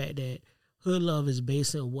about the fact that hood love is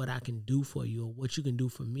based on what I can do for you or what you can do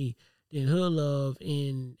for me, then hood love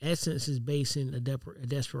in essence is based in a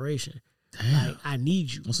desperation. Damn. Like, I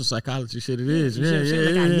need you. That's some psychology shit it is.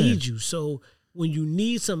 I need you. So when you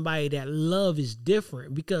need somebody, that love is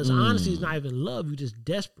different because honestly, it's not even love. You're just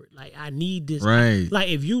desperate. Like, I need this. Right. Like,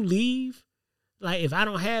 if you leave, like, if I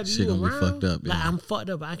don't have shit you gonna around, be fucked up, like, I'm fucked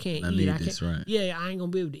up. I can't eat. Need this, right. Yeah, I ain't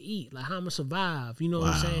gonna be able to eat. Like, how I'm gonna survive? You know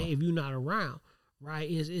what I'm saying? If you're not around, right?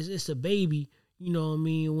 It's a baby. You know what I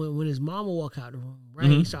mean? When his mama walk out the room, right?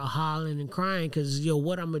 He start hollering and crying because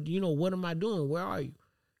what am I doing? Where are you?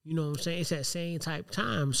 You know what I'm saying? It's that same type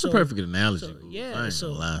time. It's a perfect analogy. I ain't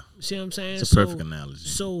gonna lie. See what I'm saying? It's a perfect analogy.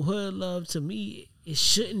 So hood love to me, it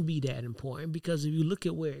shouldn't be that important because if you look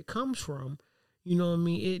at where it comes from, you know what I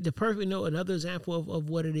mean? Another example of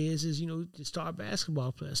what it is, the star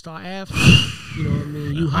basketball player, star athlete. You know what I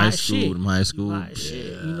mean? You hot shit. High school. Hot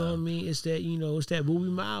shit. You know what I mean? It's that, it's that Boobie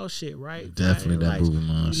Miles shit, right? Definitely that Boobie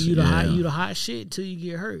Miles shit. You the hot shit till you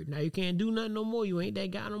get hurt. Now you can't do nothing no more. You ain't that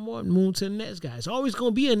guy no more. Move to the next guy. It's always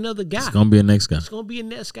going to be another guy. It's going to be a next guy. It's going to be a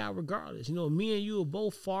next guy regardless. Me and you are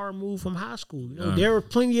both far removed from high school. There are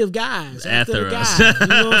plenty of guys after the guys. You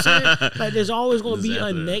know what I'm saying? Like, there's always going to be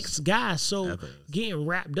a next guy. So getting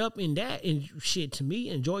wrapped up in that and shit, to me,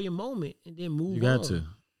 enjoy your moment and then move on.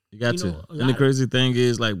 You got to. And the crazy thing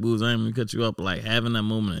is, like, Booze, I ain't gonna cut you up, like, having that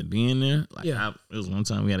moment of being there. Like, it was one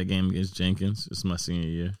time we had a game against Jenkins. It's my senior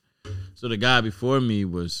year. So the guy before me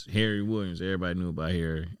was Harry Williams. Everybody knew about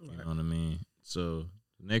Harry. You know what I mean? So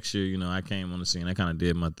next year, I came on the scene. I kind of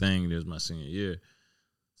did my thing. It was my senior year.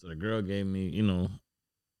 So the girl gave me,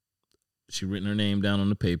 she written her name down on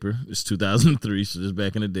the paper. It's 2003, so just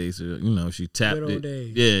back in the day. So, you know, she tapped it.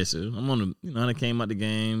 Days. Yeah, so I'm on the, you know, I came out the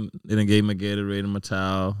game. They done gave my Gatorade and my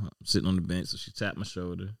towel. I'm sitting on the bench, so she tapped my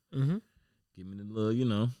shoulder. Mm-hmm. Give me the little, you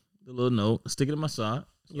know, the little note. Stick it in my sock.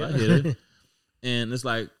 So Yeah. I hit her. And it's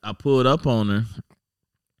like, I pulled up on her,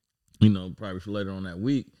 you know, probably for later on that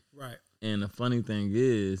week. Right. And the funny thing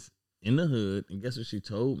is, in the hood, and guess what she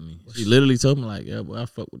told me? She literally told me, like, yeah, boy, I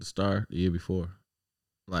fucked with the star the year before.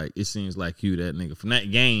 Like, it seems like you, that nigga. From that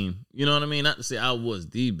game, you know what I mean? Not to say I was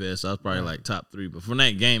the best. I was probably like top 3. But from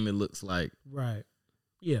that game, it looks like, right.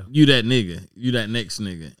 Yeah. you that nigga. You that next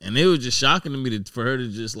nigga. And it was just shocking to me for her to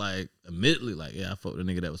just, like, admittedly, like, yeah, I fucked with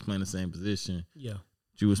a nigga that was playing the same position. Yeah.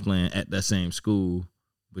 You was playing at that same school,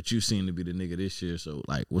 but you seem to be the nigga this year. So,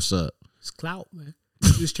 like, what's up? It's clout, man.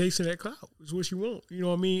 You just chasing that clout. It's what you want. You know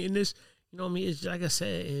what I mean? And this, you know what I mean? It's like I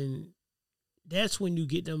said, and that's when you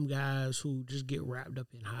get them guys who just get wrapped up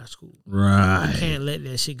in high school. Right. You can't let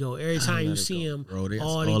that shit go. Every time you see them, all they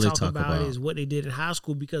talk about is what they did in high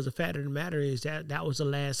school, because the fact of the matter is that was the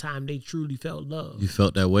last time they truly felt love. You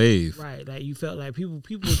felt that wave. Right. Like, you felt like people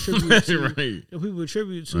attribute to, right. you know, people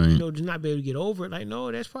attribute to, right. you know, just not be able to get over it. Like,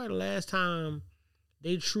 no, that's probably the last time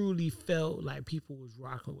they truly felt like people was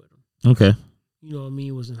rocking with them. Okay. You know what I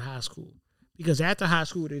mean? Was in high school. Because after high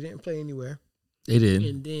school, they didn't play anywhere. They did.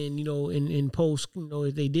 And then, you know, in post, you know,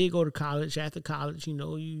 if they did go to college, after college, you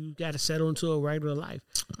know, you got to settle into a regular life.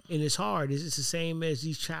 And it's hard. It's the same as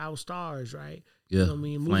these child stars, right? Yeah. You know what I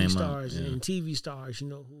mean? Movie Flame stars out, yeah. and TV stars, you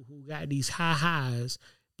know, who got these high highs.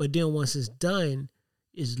 But then once it's done,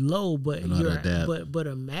 it's low. But but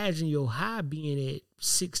imagine your high being at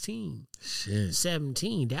 16, shit.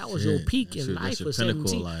 17. That was your peak in life for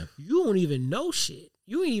 17. Life. You don't even know shit.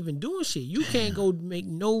 You ain't even doing shit. You can't go make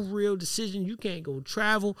no real decision. You can't go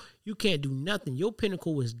travel. You can't do nothing. Your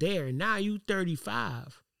pinnacle was there. And now you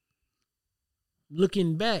 35.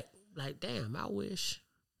 Looking back, like, damn, I wish.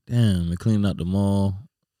 Damn, they cleaned out the mall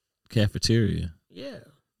cafeteria. Yeah.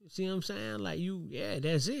 You see what I'm saying? Like,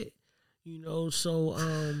 that's it. You know, so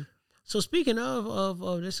speaking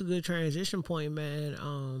of that's a good transition point,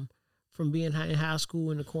 man. From being in high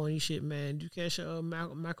school and the corny shit, man. Did you catch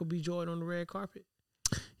Michael B. Jordan on the red carpet?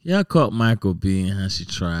 Yeah, I caught Michael B. and how she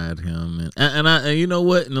tried him, and you know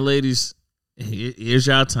what? And the ladies, here's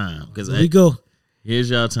y'all time, because Here we go. Here's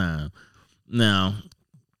y'all time. Now,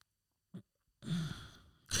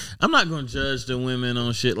 I'm not gonna judge the women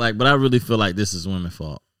on shit, like, but I really feel like this is women's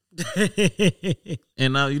fault.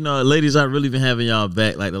 And now, you know, ladies, I really been having y'all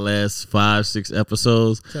back like the last 5-6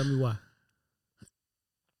 episodes. Tell me why.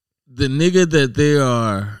 The nigga that they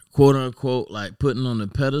are quote unquote like putting on the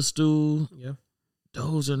pedestal, yeah,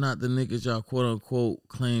 those are not the niggas y'all quote unquote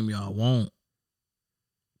claim y'all want.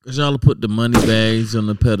 Cause y'all put the money bags on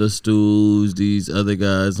the pedestals, these other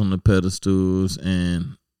guys on the pedestals,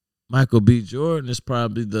 and Michael B. Jordan is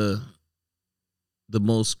probably the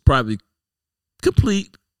most probably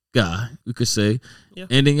complete guy, we could say. Yeah.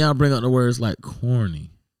 And then y'all bring out the words like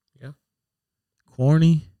corny. Yeah.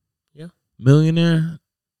 Corny? Yeah. Millionaire?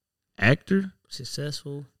 Actor?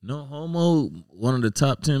 Successful. No homo. One of the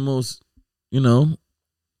top 10 most, you know,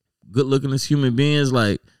 good looking as human beings.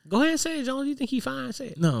 Like, go ahead and say it, Jones. You think he fine? Say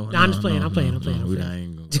it. No, I'm just playing. I'm playing. We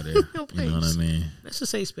ain't gonna go there. You know what I mean? That's a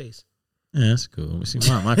safe space. Yeah, that's cool. See,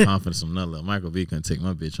 my confidence on another level. Michael B couldn't take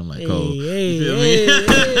my bitch. I'm like, Cole. You feel me?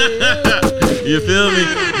 You feel me?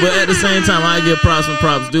 But at the same time, I get props when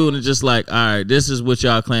props due, and it's just like, all right, this is what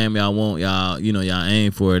y'all claim y'all want. Y'all, you know, y'all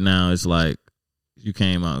aim for it. Now it's like you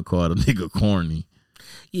came out and called a nigga corny.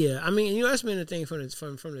 Yeah, I mean, you know, that's been the thing from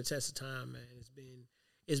the test of time, man.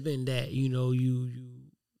 It's been that, you know, you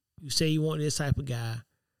say you want this type of guy,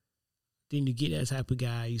 then you get that type of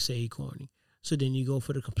guy, you say he corny. So then you go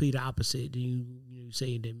for the complete opposite. Then you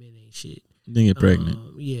say that men ain't shit. Then you're pregnant.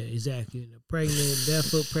 Yeah, exactly. Pregnant,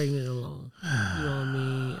 barefoot, pregnant, alone. You know what I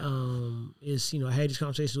mean? It's, you know, I had these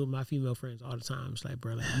conversations with my female friends all the time. It's like,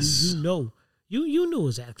 bro, like, you know. You knew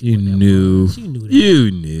exactly you what that knew. was. You knew that.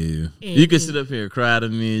 You knew. And, you could sit up here and cry to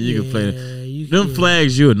me. And you could play them yeah.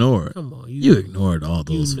 flags. You ignored. Come on, you ignored all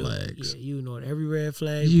those flags. Yeah, you ignored every red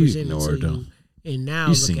flag. You presented ignored to them. You, and now you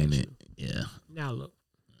look seen at it. you. Yeah. Now look,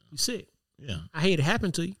 you sick. Yeah. I hate it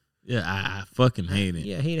happen to you. Yeah, I fucking hate it.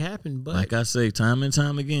 Yeah, I hate it happen. But like I say, time and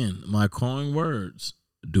time again, my calling words: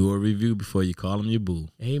 do a review before you call them your boo.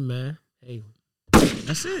 Hey man, hey,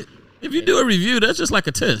 that's it. If you do a review, that's just like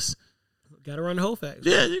a test. Gotta run the whole facts.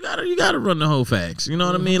 Yeah, you gotta run the whole facts. You know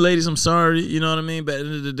what I mean, ladies? I'm sorry. You know what I mean. But at the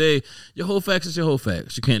end of the day, your whole facts is your whole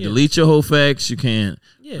facts. You can't delete your whole facts. You can't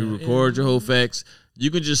re-record your whole facts. You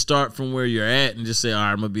can just start from where you're at and just say, all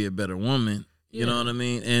right, I'm gonna be a better woman. You know what I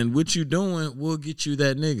mean? And what you doing will get you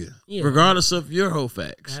that nigga, regardless of your whole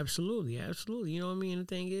facts. Absolutely. You know what I mean? The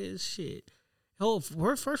thing is, shit. First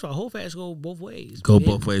of all, whole facts go both ways.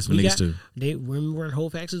 Both ways for niggas too. Women run whole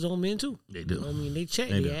facts on men too. They do. You know what I mean? They check.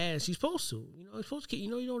 They ask. You're supposed to. You know, you're supposed to. You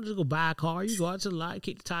know, you don't just go buy a car. You go out to the lot,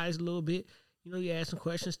 kick the tires a little bit. You know, you ask some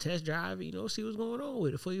questions, test drive it. You know, see what's going on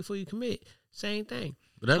with it before you commit. Same thing.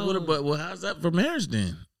 But how's that for marriage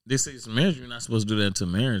then? They say it's marriage. You're not supposed to do that until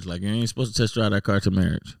marriage. Like, you ain't supposed to test drive that car to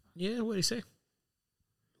marriage. Yeah, what they say.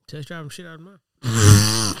 Test drive them shit out of mine.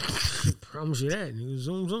 Promise you that. Nigga,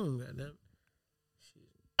 zoom, goddamn.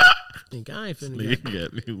 Think I ain't finna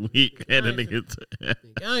get me weak. I ain't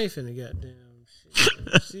finna goddamn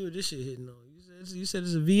shit. See what this shit hitting on. You said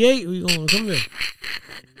it's a V8. We gonna come here.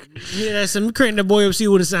 Yeah, let me crank that boy up, see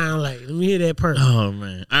what it sound like. Let me hear that purr. Oh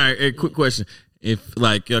man. All right, hey, quick question. If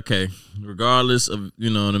regardless of, you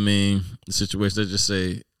know what I mean, the situation, let's just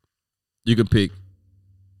say you can pick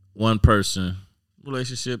one person,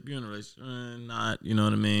 relationship, you're in a relationship, not, you know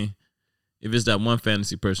what I mean? If it's that one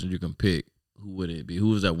fantasy person you can pick, who would it be?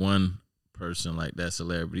 Who is that one person, like that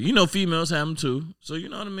celebrity? You know, females have them too. So, you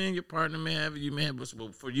know what I mean? Your partner may have it, you may have it.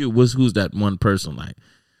 But for you, who's that one person like?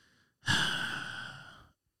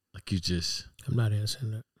 Like you just... I'm not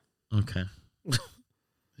answering that. Okay.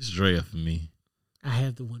 It's Drea for me. I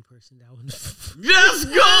have the one person that one.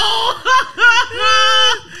 Just go!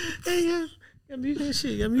 Hey, got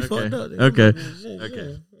me fucked up. Okay.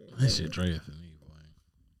 That shit Drea for me, boy.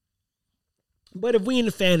 But if we in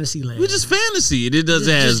the fantasy land, we just fantasy. It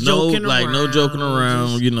doesn't have no joking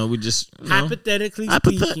around. You know, we just hypothetically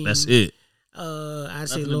speaking. That's it. I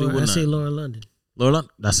say Lauren London. Lauren,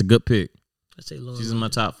 that's a good pick. I say Lauren. She's in my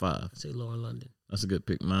top 5. I say Lauren London. That's a good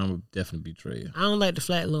pick. Mine would definitely be Drea. I don't like the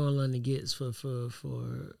flat Lauren London gets for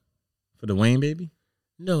the Wayne baby.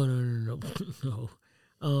 No.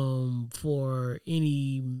 For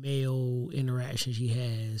any male interaction she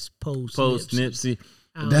has post Nipsey.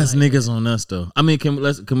 That's like niggas on us though. I mean, can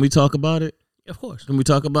we talk about it? Of course. Can we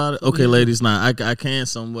talk about it? Okay, ladies. Now I can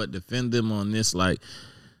somewhat defend them on this. Like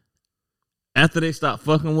after they stop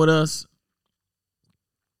fucking with us,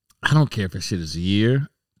 I don't care if that shit is a year,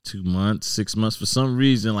 2 months, 6 months. For some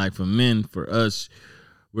reason, like for men, for us,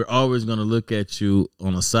 we're always gonna look at you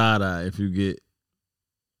on a side eye if you get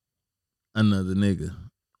another nigga.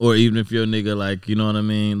 Or even if you're a nigga, like, you know what I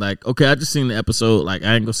mean? Like, okay, I just seen the episode, like,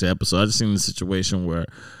 I ain't gonna say episode, I just seen the situation where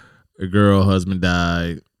a girl, husband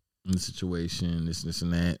died in the situation, this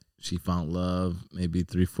and that. She found love. Maybe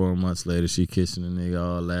 3-4 months later, she kissing the nigga,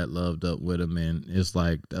 all that, loved up with him. And it's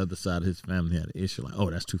like the other side of his family had an issue. Like,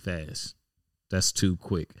 oh, that's too fast. That's too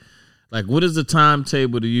quick. Like, what is the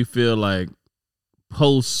timetable do you feel like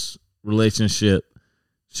post-relationship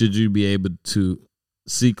should you be able to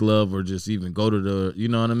seek love or just even go to the, you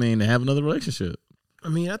know what I mean, to have another relationship? I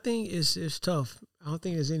mean, I think it's tough. I don't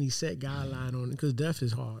think there's any set guideline on it because death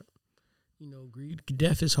is hard. You know,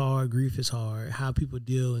 death is hard, grief is hard. How people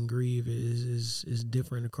deal and grieve is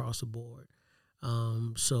different across the board.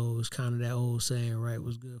 So it's kind of that old saying, right?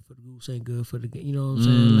 What's good for the goose ain't good for the, you know what I'm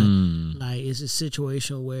saying? Like it's a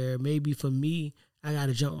situation where maybe for me, I got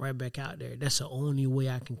to jump right back out there. That's the only way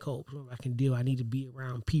I can cope. I can deal. I need to be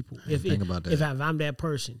around people. Think about that. If I'm that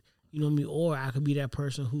person, you know what I mean? Or I could be that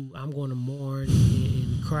person who I'm going to mourn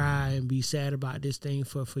and cry and be sad about this thing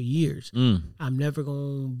for years. I'm never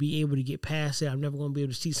going to be able to get past it. I'm never going to be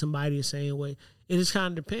able to see somebody the same way. It just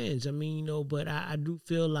kind of depends. I mean, you know, but I do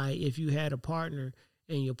feel like if you had a partner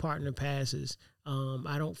and your partner passes,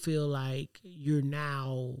 I don't feel like you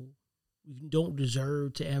don't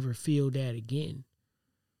deserve to ever feel that again.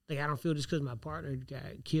 Like, I don't feel just because my partner got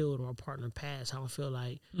killed or my partner passed, I don't feel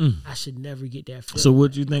like I should never get that feeling. So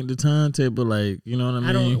what do you think the timetable, like, you know what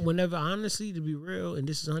I mean? Whenever, honestly, to be real, and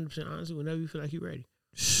this is 100% honestly, whenever you feel like you're ready.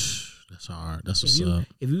 That's hard. That's what's up.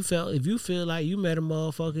 If you feel like you met a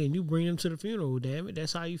motherfucker and you bring him to the funeral, damn it,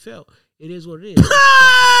 that's how you felt. It is what it is.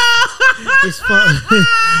 It's fun.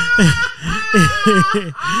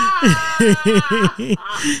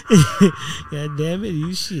 God damn it,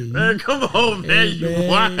 you shit. Man, come on, man. You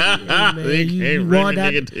walked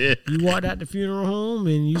out the funeral home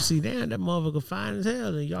and you see, damn, that motherfucker fine as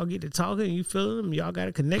hell. And y'all get to talking and you feeling them. Y'all got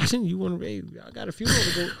a connection. You want to, y'all got a funeral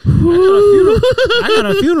to go. I got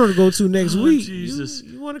a funeral to go to next week. Jesus.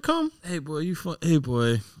 You want to come? Hey, boy, you fun. Hey,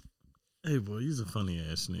 boy, you's a funny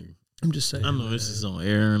ass nigga. I'm just saying. I know this is on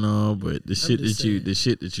air and all, but the shit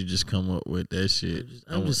that you just come up with, that shit.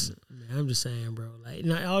 I'm just saying, bro. Like,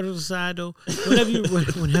 not all jokes aside though. Whenever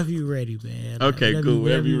you ready, man. Like, okay, cool.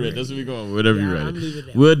 Whenever you're ready. That's what we going. Whenever you're ready.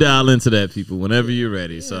 That we'll dial into that, people. Whenever you're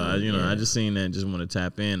ready. Yeah, So I just seen that, and just want to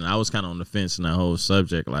tap in. And I was kind of on the fence in that whole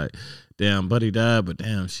subject. Like, damn, buddy died, but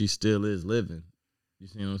damn, she still is living. You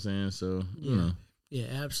see what I'm saying? So you know. Yeah,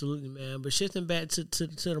 absolutely, man. But shifting back to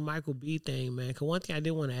the Michael B thing, man. Cause one thing I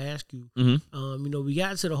did want to ask you, we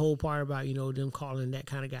got to the whole part about them calling that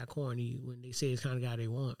kind of guy corny when they say it's kind of guy they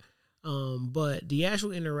want. But the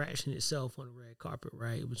actual interaction itself on the red carpet,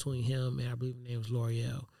 right, between him and I believe the name was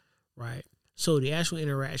L'Oreal, right? So the actual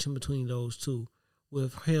interaction between those two,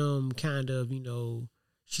 with him kind of,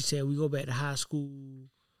 she said we go back to high school,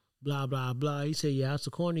 blah blah blah. He said, yeah, I was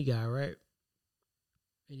a corny guy, right?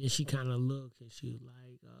 And then she kind of looked and she was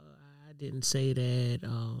like, I didn't say that.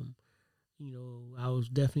 I was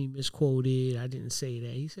definitely misquoted. I didn't say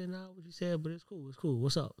that. He said, no, what you said, but it's cool. It's cool.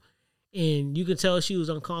 What's up? And you could tell she was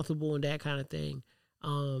uncomfortable and that kind of thing.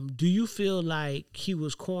 Do you feel like he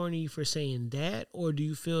was corny for saying that? Or do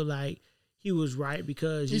you feel like he was right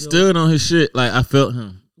because, he stood on his shit? Like, I felt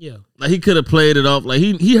him. Yeah. Like, he could have played it off. Like,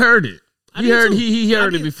 he heard it. He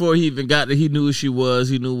heard it before he even got there. He knew who she was.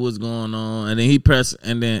 He knew what was going on. And then he pressed.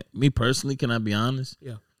 And then me personally, can I be honest?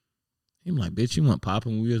 Yeah. He like, bitch, you weren't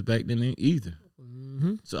popping when we was back then either.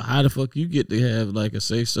 Mm-hmm. So how the fuck you get to have like a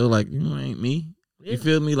say so? Like, ain't me. Yeah. You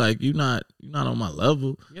feel me? Like, you're not on my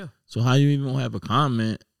level. Yeah. So how you even gonna have a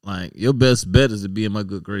comment? Like, your best bet is to be in my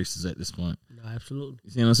good graces at this point. No, absolutely.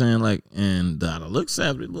 You see what I'm saying? Like, and the looks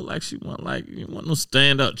at it looked like she wasn't like, you want no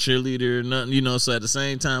standout cheerleader or nothing, So at the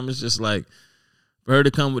same time, it's just like, for her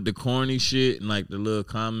to come with the corny shit and like the little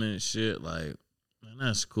comment shit, like, man,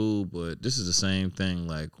 that's cool, but this is the same thing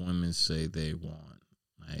like women say they want.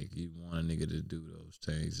 Like, you want a nigga to do those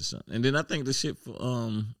things or something. And then I think the shit for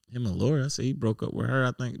him and Laura, I said he broke up with her,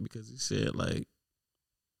 I think, because he said, like,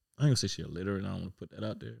 I ain't gonna say she illiterate, I don't want to put that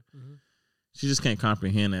out there. Mm-hmm. She just can't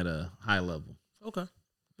comprehend at a high level. Okay.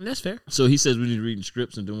 And that's fair. So he says when he's reading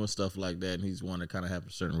scripts and doing stuff like that, and he's wanting to kind of have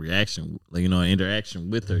a certain reaction, like,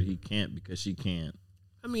 interaction with her, he can't because she can't.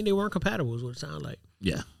 I mean, they weren't compatible is what it sounded like.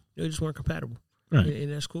 Yeah. They just weren't compatible. Right.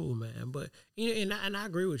 And that's cool, man. But, and I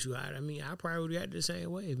agree with you. I mean, I probably would react the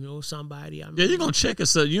same way. If, somebody. Yeah, you're going to check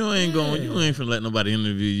us up. You ain't finna let nobody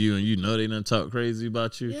interview you and they done talk crazy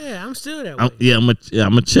about you. Yeah, I'm still that way. I'm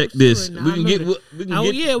gonna check this. We can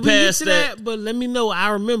get past that. But let me know. I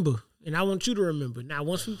remember. And I want you to remember. Now,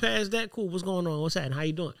 once we pass that, cool. What's going on? What's happening? How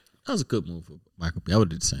you doing? That was a good move for Michael B. I would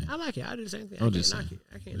do the same. I like it. I did the same thing. I can't knock it.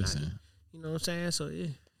 I can't knock it. You know what I'm saying? So,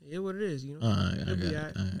 yeah, what it is. All right, I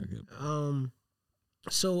got it.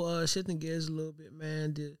 So, shifting gears a little bit,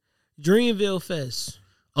 man. The Dreamvillefest.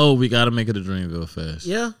 Oh, we got to make it a Dreamvillefest.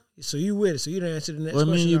 Yeah? So, you with it. So, you done answered the next question.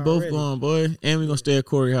 Well, me and you both going, boy. And we going to stay at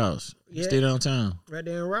Corey House. Yeah. Stay downtown. Right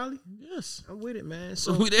there in Raleigh? Yes. I'm with it, man.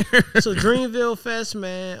 So we there. So Dreamvillefest,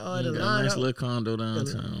 man. The got a nice little condo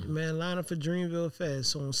downtown. Line up for Dreamvillefest.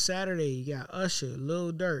 So on Saturday, you got Usher,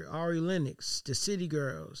 Lil Durk, Ari Lennox, the City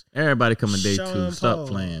Girls. Everybody coming day Sean 2. Paul, Stop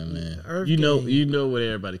playing, man. Earth you Gang. know what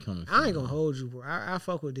everybody coming for. I ain't gonna hold you, bro. I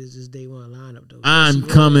fuck with this day one lineup though. I'm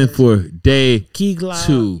coming for day Key Glock,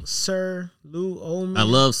 2. Sir, Lou Omen. I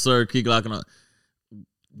love Sir Key Glock and all.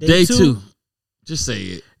 Day 2. Just say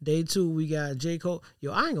it. Day 2, we got J. Cole.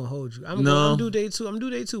 Yo, I ain't gonna hold you. I'm gonna do day 2. I'm gonna do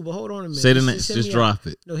day 2, but hold on a minute. Say the next. Just drop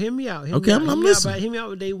it. No, hear me out. Okay, I'm listening. Hear me out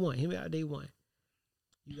with day 1. Hear me out with day 1.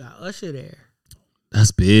 You got Usher there.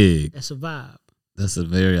 That's big. That's a vibe. That's a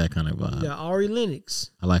very iconic vibe. You got Ari Lennox.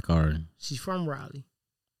 I like Ari. She's from Raleigh.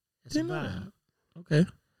 That's a vibe. Okay.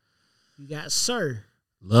 You got Sir.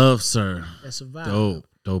 Love Sir. That's a vibe.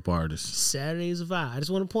 Dope artist. Saturday's a vibe. I just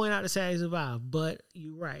want to point out that Saturday's a vibe, but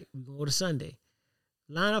you're right. We're going to go to Sunday.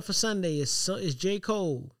 Lineup for Sunday is J.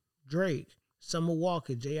 Cole, Drake, Summer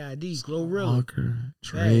Walker, J.I.D., Glorilla, Walker,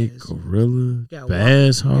 Drake, Baz. Gorilla,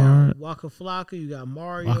 Baz Hard, Waka Flocka. You got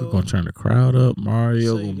Mario. Waka gonna turn the crowd up.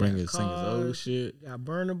 Mario So gonna bring his old shit. You got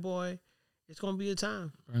Burna Boy. It's gonna be a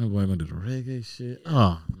time. Burna Boy gonna do the reggae shit. Yeah.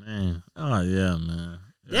 Oh man. Oh yeah, man.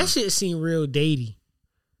 Yeah. That shit seem real datey.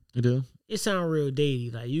 You do? It sound real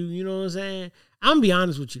datey. Like you know what I'm saying? I'm gonna be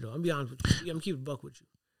honest with you though. I'm gonna keep it buck with you.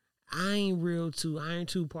 I ain't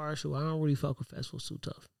too partial. I don't really fuck with festivals too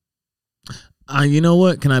tough. You know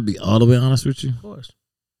what? Can I be all the way honest with you? Of course.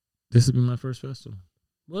 This will be my first festival.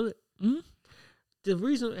 Will it? Mm-hmm. The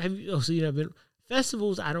reason so you have been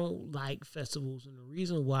festivals. I don't like festivals, and the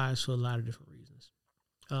reason why is for a lot of different reasons.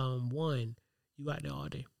 One, you out there all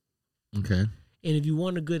day. Okay. And if you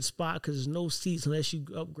want a good spot, because there's no seats unless you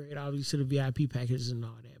upgrade obviously to the VIP packages and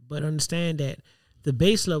all that. But understand that the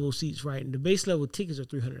base level seats, right? And the base level tickets are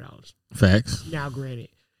 $300. Facts. Now, granted,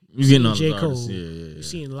 You getting on J. the Cole, artists. Yeah. you're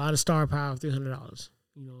seeing a lot of star power, $300.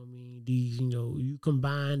 You know what I mean? These, you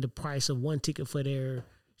combine the price of one ticket for their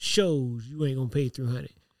shows, you ain't gonna pay $300.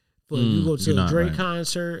 But you go to a Drake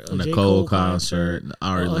concert, a J. Cole concert, an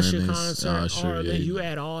Usher concert, you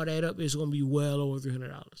add all that up, it's gonna be well over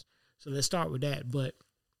 $300. So let's start with that. But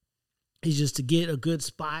it's just to get a good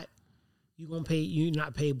spot. You're gonna pay. You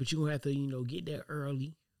not pay, but you're gonna have to, get there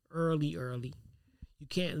early. You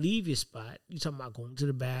can't leave your spot. You talking about going to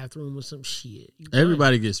the bathroom or some shit.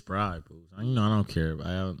 Everybody gets bribed, bro. I don't care.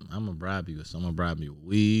 I'm gonna bribe you with something. I'm gonna bribe you with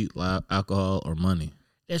weed, alcohol, or money.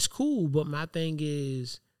 That's cool, but my thing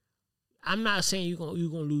is, I'm not saying you're gonna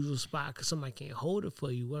lose your spot because somebody can't hold it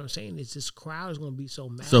for you. What I'm saying is this crowd is gonna be so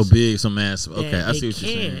massive, so big, so massive. Okay, I see what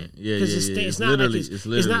you're saying. Yeah. It's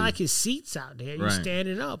not like his seats out there. You're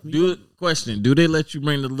standing up. Question: do they let you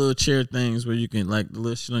bring the little chair things where you can the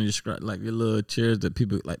little shit on your like your little chairs that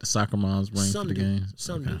people like the soccer moms bring for the game?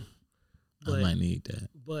 Some do. But, I might need that.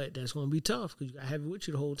 But that's gonna be tough because you gotta have it with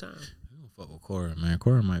you the whole time. We gonna fuck with Cora, man.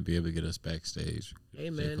 Cora might be able to get us backstage.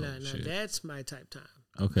 Hey man, now that's my type time.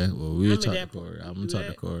 Okay, well we'll talk to Corey. I'm gonna talk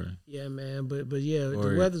to Corey. Yeah, man, but yeah,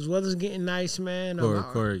 Corey. The weather's getting nice, man.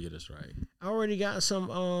 Corey, get us right. I already got some.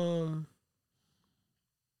 What's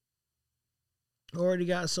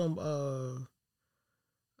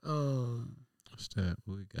that?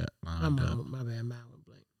 What we got? My bad, mine went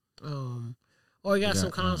blank. Already got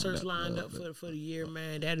some concerts lined up for the year,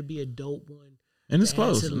 man. That'd be a dope one. And it's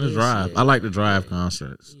close. And it's drive. I like the drive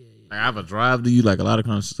concerts. Yeah. Like I have a drive to you. Like a lot of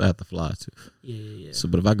concerts I have to fly to. Yeah. So,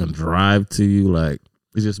 but if I can drive to you, like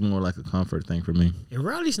it's just more like a comfort thing for me. And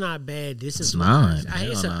Raleigh's not bad distance. It's not.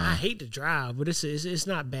 I hate to drive, but it's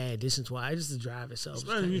not bad distance wise. It's just the drive itself.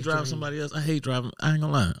 Especially if you drive somebody else. I hate driving. I ain't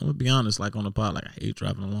gonna lie. I'm gonna be honest. Like on the pod, like I hate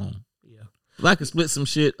driving alone. Yeah. If I can split some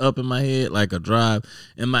shit up in my head, like a drive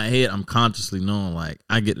in my head, I'm consciously knowing like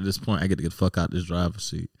I get to this point, I get to get the fuck out this driver's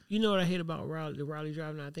seat. You know what I hate about the Raleigh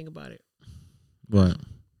drive? Now I think about it. What?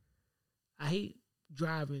 I hate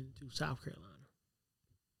driving through South Carolina.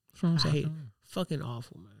 Fucking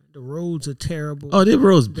awful, man. The roads are terrible. Oh, their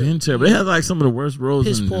roads been terrible. They have like some of the worst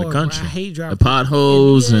roads in the country. I hate driving. The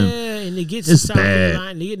potholes and it gets to South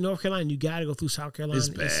Carolina. They get North Carolina. You got to go through South Carolina. It's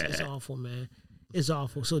bad. It's awful, man. It's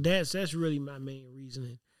awful. So that's really my main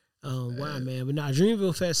reasoning. Why, man? But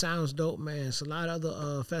Dreamvillefest sounds dope, man. It's a lot of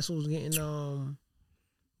other festivals getting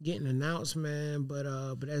announced, man. But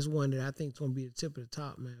that's one that I think is gonna be the tip of the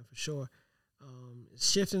top, man, for sure.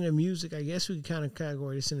 Shifting the music, I guess we can kind of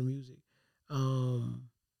categorize this in the music.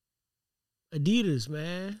 Adidas,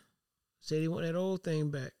 man, say they want that old thing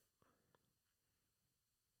back.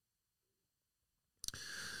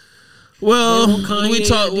 Well, we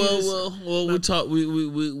talked. We talked. We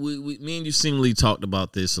me and you seemingly talked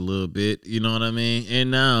about this a little bit. You know what I mean?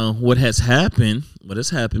 And now, what has happened?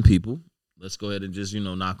 People? Let's go ahead and just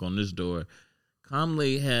knock on this door.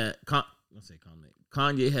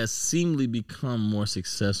 Kanye has seemingly become more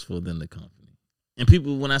successful than the company. And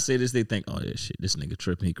people, when I say this, they think, "Oh, yeah, shit, this nigga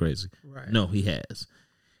tripping, he crazy." Right. No, he has.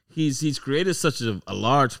 He's created such a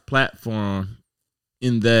large platform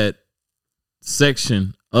in that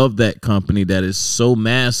section of that company that is so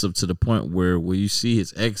massive to the point where you see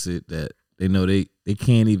his exit that they know they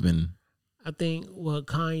can't even. I think what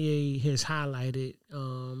Kanye has highlighted,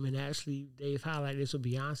 and actually they've highlighted this with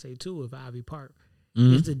Beyonce too, with Ivy Park,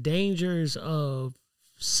 is the dangers of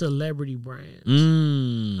celebrity brands.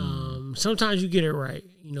 Sometimes you get it right.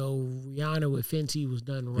 Rihanna with Fenty was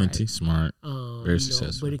done right. Fenty, smart, very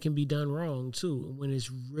successful. But it can be done wrong too when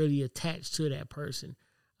it's really attached to that person.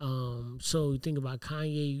 So you think about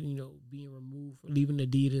Kanye, being removed, leaving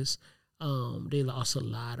Adidas. They lost a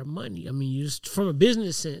lot of money. I mean, just from a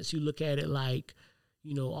business sense, you look at it like,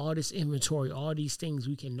 all this inventory, all these things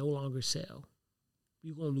we can no longer sell.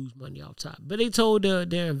 You're gonna lose money off top. But they told their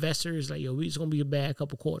investors like, "Yo, it's gonna be a bad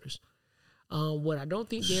couple quarters." What I don't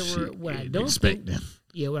think they were, what I don't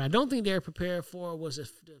think they were prepared for was the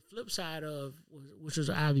flip side of, which was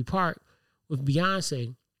Ivy Park with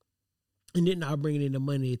Beyonce, and did not bring in the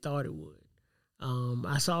money they thought it would.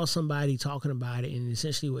 I saw somebody talking about it, and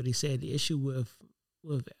essentially what they said, the issue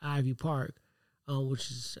with Ivy Park, which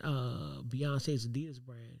is Beyonce's Adidas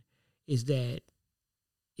brand, is that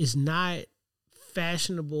it's not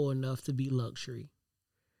fashionable enough to be luxury.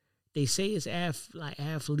 They say it's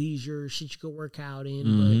athleisure, shit you can work out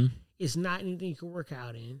in, but it's not anything you can work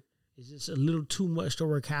out in. It's just a little too much to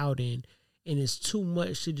work out in. And it's too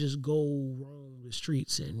much to just go roam the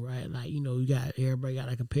streets in, right? Like, everybody got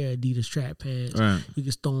like a pair of Adidas track pants. Right. You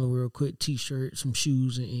can throw on real quick, t-shirt, some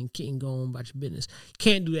shoes, and go on about your business.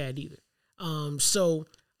 Can't do that either. So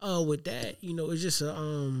with that, it's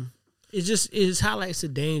just it highlights the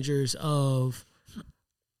dangers of.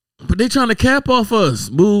 But they trying to cap off us,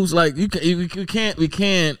 boobs. Like we can't. Like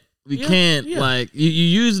you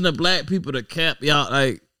using the black people to cap y'all.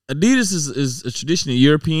 Like Adidas is a traditionally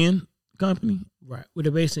European company, right? Well,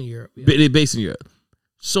 they're based in Europe. Yeah. They're based in Europe.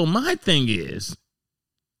 So my thing is,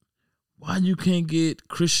 why you can't get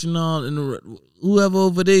Christian on and whoever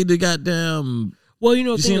over there, the goddamn. Well,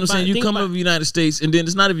 you see what I'm saying? You come over the United States, and then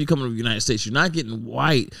it's not if you come over the United States. You're not getting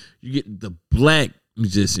white. You get the black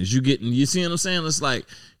musicians. You see what I'm saying? It's like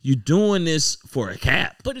you doing this for a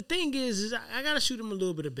cap. But the thing is I gotta shoot him a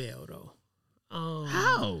little bit of bail though.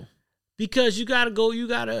 How? Because you gotta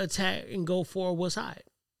attack and go for what's hot.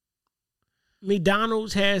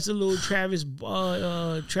 McDonald's has a little Travis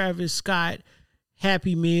Scott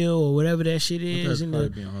Happy Meal or whatever that shit is. No,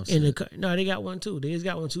 they got one too. They just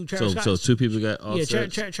got one too. So two people got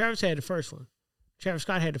offset. Yeah, Travis had the first one. Travis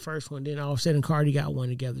Scott had the first one. Then Offset and Cardi got one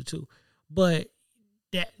together too. But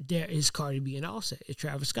there is Cardi B and Offset. It's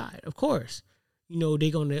Travis Scott, of course.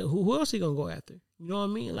 They gonna who else they gonna go after? You know what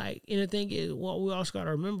I mean? Like, and the thing is, what we also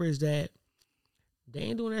gotta remember is that they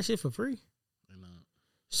ain't doing that shit for free.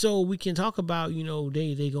 So we can talk about,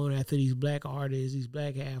 they going after these black artists, these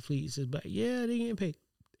black athletes. Yeah, they getting paid.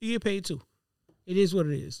 They get paid too. It is what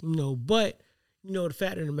it is, But, the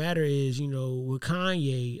fact of the matter is, with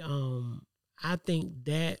Kanye, I think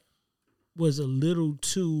that was a little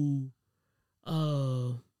too.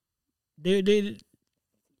 Adidas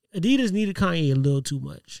needed Kanye a little too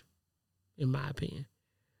much, in my opinion.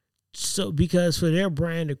 So because for their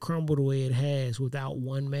brand to crumble the way it has without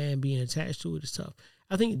one man being attached to it is tough.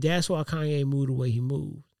 I think that's why Kanye moved the way he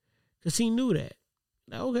moved. Because he knew that.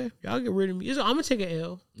 Like, okay, y'all get rid of me. I'm going to take an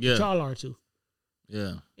L. Yeah. Y'all are too.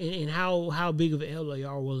 Yeah. And how big of an L are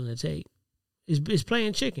y'all willing to take? It's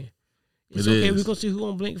playing chicken. It's okay. We're going to see who's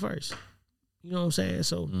going to blink first. You know what I'm saying?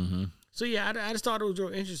 So, So yeah, I just thought it was real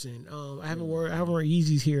interesting. I haven't worn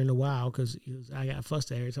Yeezys here in a while because I got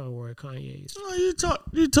fussed at every time I wore Kanye's.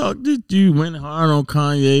 You went hard on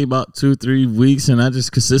Kanye about 2-3 weeks, and I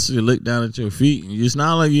just consistently looked down at your feet. And it's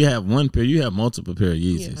not like you have one pair; you have multiple pair of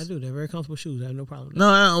Yeezys. Yeah, I do. They're very comfortable shoes. I have no problem with that. No,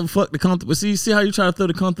 I don't fuck the comfortable. See how you try to throw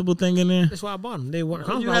the comfortable thing in there? That's why I bought them. They weren't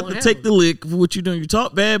comfortable. You have to take the lick for what you're doing. You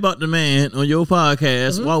talk bad about the man on your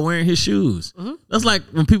podcast while wearing his shoes. That's like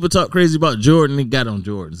when people talk crazy about Jordan. They got on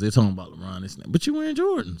Jordans. They're talking about LeBron. But you wearing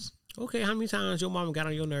Jordans. Okay, how many times your mama got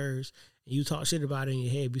on your nerves and you talk shit about it in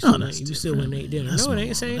your head? You still went and ate dinner. No, it ain't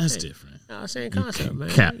the same thing. That's different. No, same concept, man.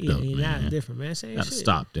 Capped up, you're man. not different, man. Same gotta shit.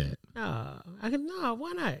 Stop that. No,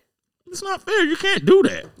 why not? It's not fair. You can't do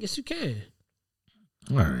that. Yes, you can.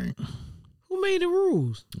 All right. Who made the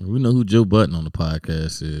rules? We know who Joe Budden on the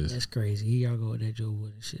podcast is. That's crazy. Here y'all go with that Joe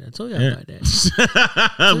Budden shit. I told y'all about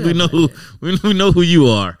that. We know who you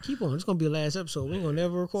are. Keep on. It's gonna be the last episode. We ain't gonna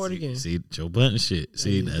never record again. See Joe Budden shit.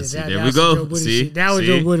 There we go. That was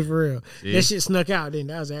Joe Budden for real. See? That shit snuck out. Then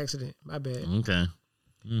that was an accident. My bad. Okay.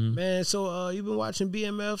 Mm-hmm. Man, so you been watching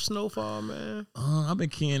BMF Snowfall, man? I've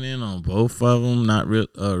been keying in on both of them. Not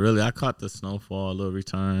really. I caught the Snowfall little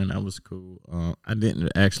return. That was cool. I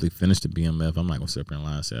didn't actually finish the BMF. I'm not gonna sit up and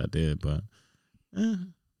lie and say I did, but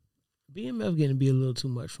BMF getting to be a little too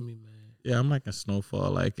much for me, man. Yeah, I'm like a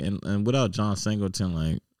Snowfall, like and without John Singleton,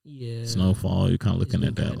 like yeah, Snowfall. You're kind of looking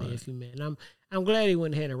at that, like, iffy, man. I'm glad he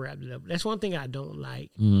went ahead and wrapped it up. That's one thing I don't like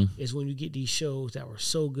is when you get these shows that were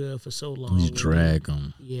so good for so long. You drag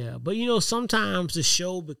them. Yeah, but sometimes the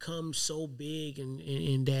show becomes so big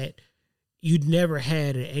and that you'd never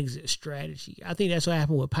had an exit strategy. I think that's what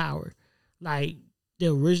happened with Power. Like the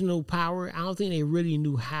original Power, I don't think they really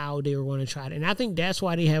knew how they were going to try it. And I think that's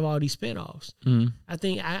why they have all these spinoffs. I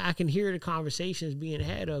think I can hear the conversations being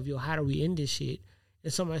had of, how do we end this shit?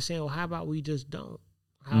 And somebody saying, well, how about we just don't?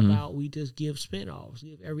 How about we just give spinoffs?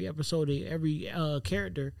 Give every episode, every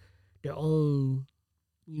character their own,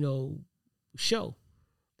 show.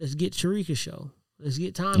 Let's get Sharika's show. Let's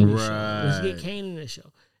get Tommy's show. Let's get Kanan's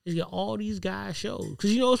show. Let's get all these guys' shows.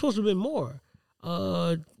 Because, it's supposed to have been more.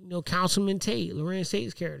 Councilman Tate, Lorenz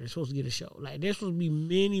Tate's character is supposed to get a show. Like, there's supposed to be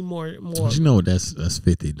many more. But you know what that's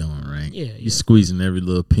 50 doing, right? Yeah. He's squeezing every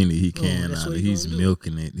little penny he can out of it. He's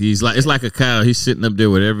milking it. He's like, it's like a cow. He's sitting up there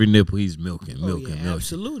with every nipple. He's milking.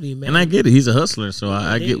 Absolutely, man. And I get it. He's a hustler, so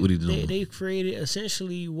I get what he's doing. They've created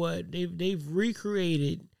essentially they've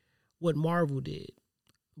recreated what Marvel did.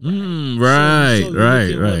 Right.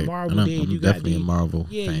 What Marvel did. I'm you definitely got a Marvel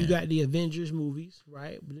fan. You got the Avengers movies,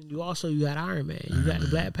 right? But then you got Iron Man. You got the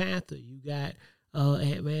Black Panther. You got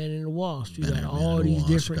Ant-Man and the Wasp. You got Batman all and the these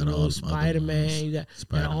Wasp. different, Got all them Spider-Man. You got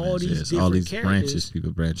all these different all these characters. branches,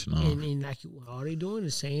 people branching off. And like all they doing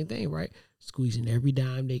the same thing, right? Squeezing every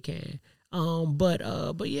dime they can. But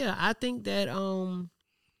yeah, I think that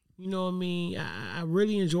you know what I mean. I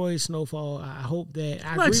really enjoy Snowfall. I hope that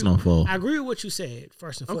I agree. Snowfall. I agree with what you said.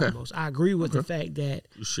 First and foremost, I agree with the fact that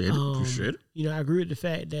you said it. You know, I agree with the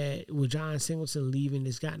fact that with John Singleton leaving,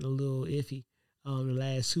 it's gotten a little iffy. The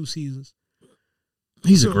last 2 seasons.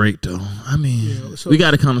 He's a great though. I mean, you know, we got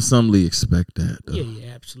to kind of somely expect that. Though.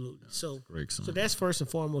 Yeah, absolutely. So that's first and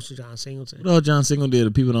foremost with John Singleton. What all John Singleton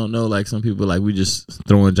did, people don't know. Like some people, like we just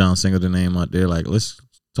throwing John Singleton name out there. Like let's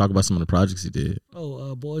talk about some of the projects he did.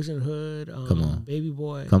 Boys in the Hood. Come on, Baby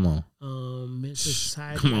Boy. Come on. Mental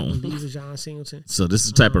Society. Come on. I believe is John Singleton. So this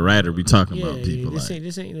is the type of writer we talking about. People this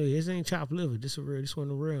ain't chopped liver. This one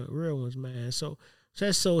of the real ones, man. So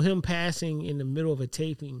him passing in the middle of a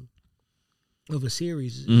taping of a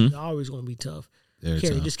series is always going to be tough.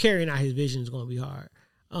 Just carrying out his vision is going to be hard.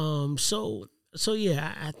 So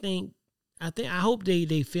yeah, I hope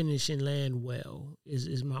they finish and land well.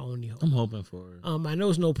 Is my only hope. I'm hoping for it. I know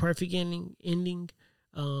it's no perfect ending.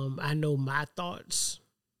 I know my thoughts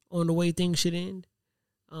on the way things should end.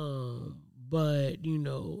 But you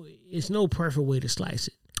know, it's no perfect way to slice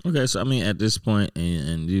it. Okay, so I mean, at this point,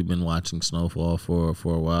 and you've been watching Snowfall for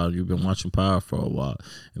a while. You've been watching Power for a while.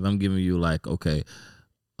 If I'm giving you like, okay,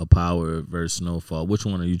 a Power versus Snowfall, which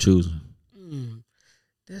one are you choosing?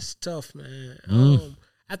 That's tough, man.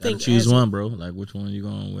 I think choose one, bro. Like, which one are you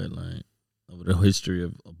going with? Like, over the history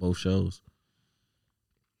of both shows.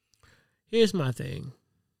 Here's my thing.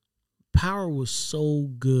 Power was so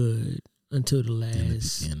good until the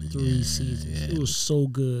last 3 seasons. It was so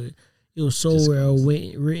good. It was so well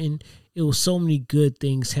written. It was so many good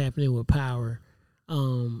things happening with Power.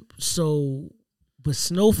 But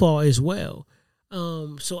Snowfall as well.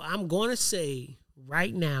 So I'm going to say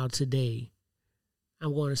right now, today,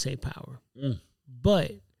 I'm going to say Power.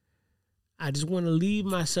 But I just want to leave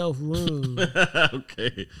myself room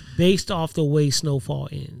based off the way Snowfall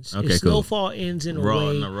ends. Okay, if Snowfall ends in a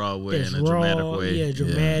way in a raw way, that's in a dramatic way. Yeah,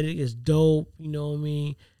 dramatic, it's dope, you know what I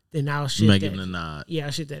mean? Then I'll shit Make that. him a nod. Yeah,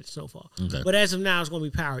 I'll shit that to Snowfall. Okay. But as of now, it's going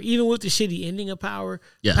to be Power. Even with the shitty ending of Power,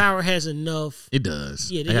 Yeah. Power has enough. It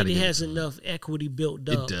does. Yeah, it has enough equity built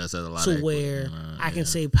up. It does have a lot to of where equity. I can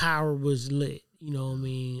say Power was lit. You know what I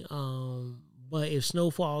mean? But if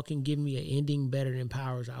Snowfall can give me an ending better than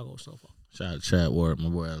Powers, I'll go Snowfall. Shout out Chad Ward, my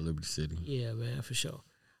boy out of Liberty City. Yeah, man, for sure.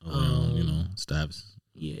 You know, Stabs.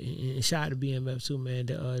 Yeah, and shout out to BMF too, man.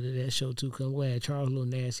 That show too. Cause I'm glad Charles' little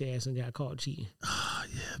nasty ass and got caught cheating. Oh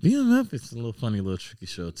yeah, BMF is a little funny, little tricky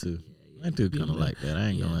show too. I do kind of like that. I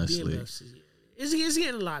ain't gonna sleep. It's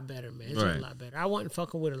getting a lot better, man. It's getting a lot better. I wasn't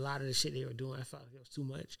fucking with a lot of the shit they were doing. I felt like it was too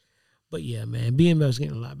much. But yeah, man, BMF's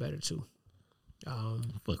getting a lot better too.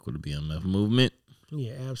 Fuck with the BMF movement.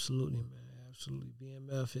 Yeah, absolutely, man. Absolutely.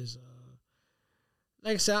 BMF is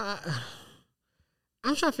like I said,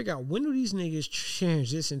 I'm trying to figure out when do these niggas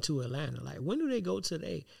transition to Atlanta? Like, when do they go to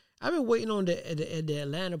the I've been waiting on the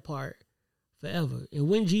Atlanta part forever. And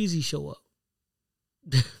when Jeezy show up?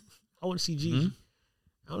 I want to see Jeezy. Mm-hmm.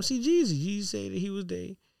 I want to see Jeezy. Jeezy said that he was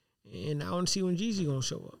there. And I want to see when Jeezy going to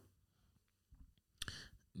show up.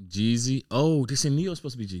 Jeezy. Oh, they said Neo's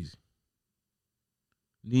supposed to be Jeezy.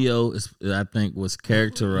 Neo, I think, was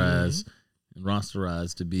characterized and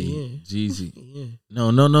rosterized to be Jeezy. Yeah.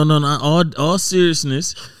 No. All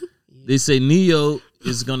seriousness, they say Neo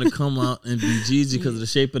is gonna come out and be Jeezy because of the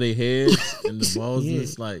shape of their heads and the balls. And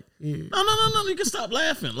it's like, no, you can stop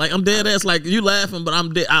laughing. Like, I'm dead ass. Like, you laughing, but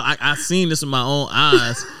I'm dead. I seen this in my own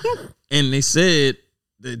eyes, and they said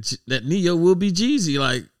that Neo will be Jeezy.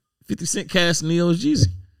 Like, 50 Cent cast Neo as Jeezy.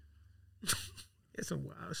 That's some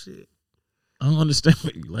wild shit. I don't understand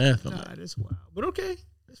what you laughing at. That's wild. But okay.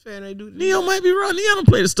 That's fair. They do. Neo might be wrong. Neo don't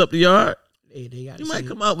play the stuff the yard. Hey, they got. He might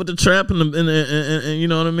come out with the trap and you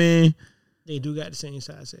know what I mean. They do got the same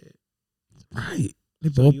size head. Right. They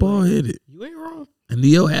both ball headed. You ain't wrong. And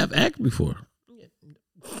Neo have acted before. Yeah,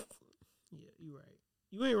 you right.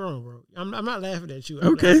 You ain't wrong, bro. I'm not laughing at you.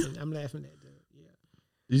 I'm laughing at the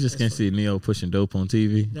You just can't see Neo pushing dope on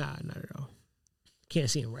TV. Nah, not at all.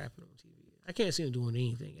 Can't see him rapping on TV. I can't see him doing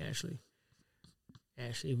anything. Actually,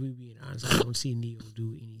 if we being honest, I don't see Neo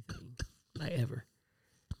do anything like ever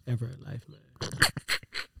in life, man.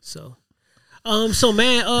 So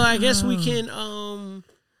man, I guess we can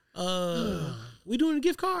we doing the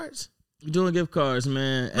gift cards. We're doing gift cards,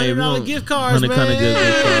 man. $100 gift cards, man. $100 gift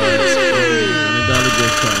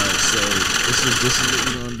cards. So this is what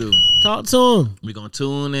we're gonna do. Talk to them. We're gonna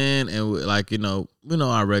tune in and we know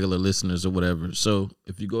our regular listeners or whatever. So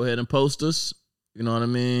if you go ahead and post us You know what I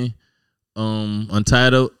mean?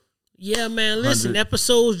 Untitled. Yeah, man. Listen,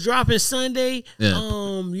 episodes dropping Sunday. Yeah.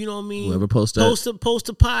 You know what I mean? Whoever post that. Post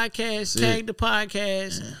the podcast, tag the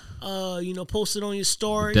podcast. Yeah. Post it on your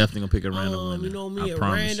story. Definitely gonna pick a random one. You know what I mean? At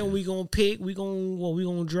random, we gonna pick. We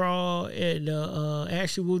gonna draw at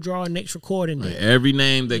actually we'll draw next recording day. Every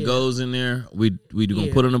name that goes in there, we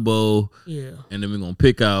gonna put in a bowl. Yeah. And then we're gonna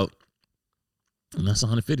pick out. And that's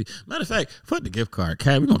 150. Matter of fact, fuck the gift card.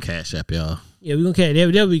 We're gonna cash app y'all. Yeah, we're gonna cash.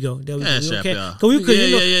 There we go. Cash app y'all.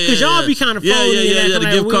 Because y'all be kind of phony. Yeah, the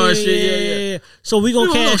gift card shit. Yeah. So we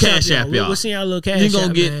gonna cash app y'all. We'll send y'all a little cash app. You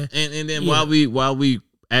gonna get and then while we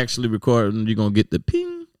actually recording, you're gonna get the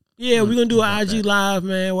ping. Yeah, we're gonna do an IG live,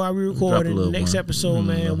 man, while we recording the next episode,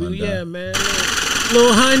 man. Man.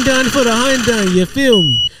 Little hun done for the hun done, you feel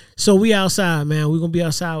me? So we outside, man. We're gonna be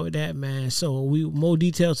outside with that, man. So more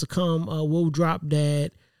details to come. We'll drop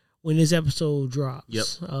that when this episode drops. Yep.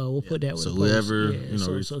 We'll put that with so whoever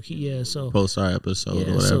post our episode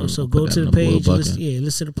or whatever. So go to the page.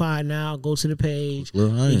 Listen to the pod now. Go to the page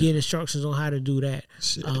and get instructions on how to do that.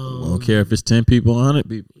 Shit, I don't care if it's 10 people, 100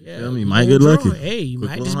 people. Yeah, feel me? You might get lucky. Hey, you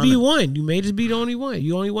might just be one. You may just be the only one.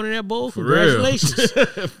 You only one in that bowl. Congratulations.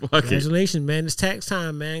 Congratulations, man. It's tax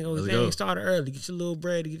time, man. Go started early. Get your little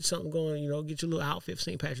bread to get something going. Get your little outfit for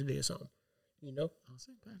St. Patrick's Day or something.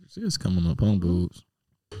 St. Patrick's Day is coming up on Boobs.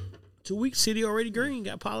 2 weeks, city already green.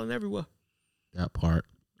 Got pollen everywhere. That part.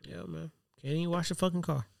 Yeah, man. Can't even wash the fucking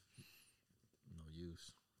car. No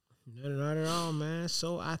use. Not at all, man.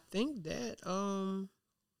 So I think that what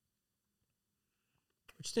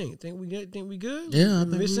you think? Think we good? Yeah, I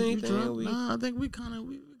think miss anything? I think we got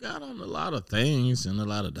on a lot of things and a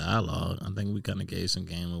lot of dialogue. I think we kind of gave some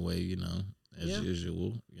game away, as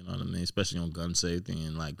usual. You know what I mean? Especially on gun safety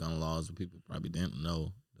and like gun laws, that people probably didn't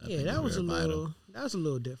know. That was a little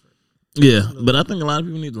different. Yeah, but I think a lot of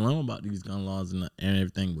people need to learn about these gun laws and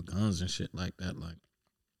everything with guns and shit like that. Like,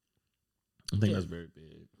 I think that's very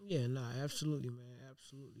big. Yeah, absolutely, man,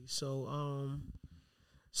 absolutely. So,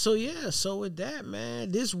 so with that,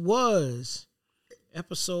 man, this was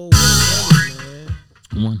episode 100,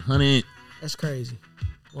 man. 100. That's crazy.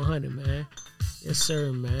 100, man. Yes,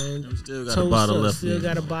 sir, man. We still got a bottle left. Still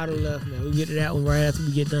got a bottle left, man. We'll get to that one right after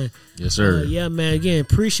we get done. Yes, sir. Yeah, man. Again,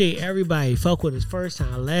 appreciate everybody. Fuck with us first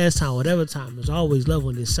time, last time, whatever time. There's always love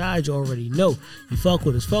on this side. You already know. You fuck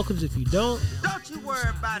with us. Fuck with us. If you don't you worry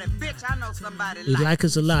about it, bitch. I know somebody they like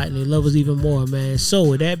us a lot and they love us even more, man. So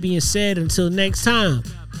with that being said, until next time,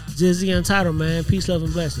 Jizzy Untitled, man. Peace, love,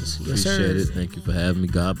 and blessings. Yes, sir. Appreciate it. Thank you for having me.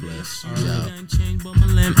 God bless.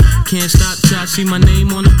 Can't stop till I see my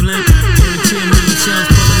name on the blimp. Every 10 million shells,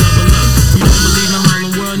 level up. You don't believe in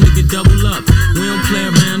Harlem World, nigga, double up. We don't play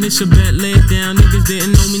around, it's a bet, lay it down. Niggas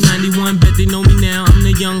didn't know me 91, bet they know me now. I'm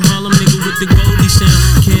the young Harlem nigga with the Goldie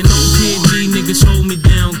sound. Can't no PD, niggas hold me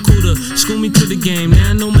down. Cooler, school me to the game,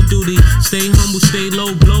 now I know my duty. Stay humble, stay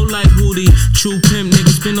low, blow like Woody. True pimp,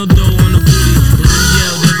 niggas spin no dough on the booty. But when you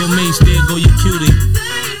yell, there go Mace, there go your cutie.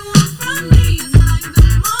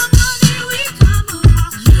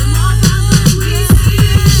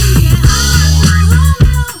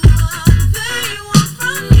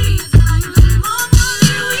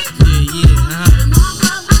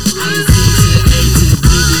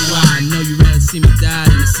 See me die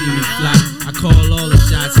and see me fly. I call all the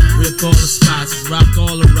shots, rip all the spots, rock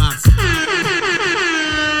all the rocks.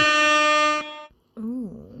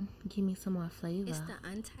 Ooh, give me some more flavor. It's the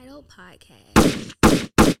Untitled Podcast.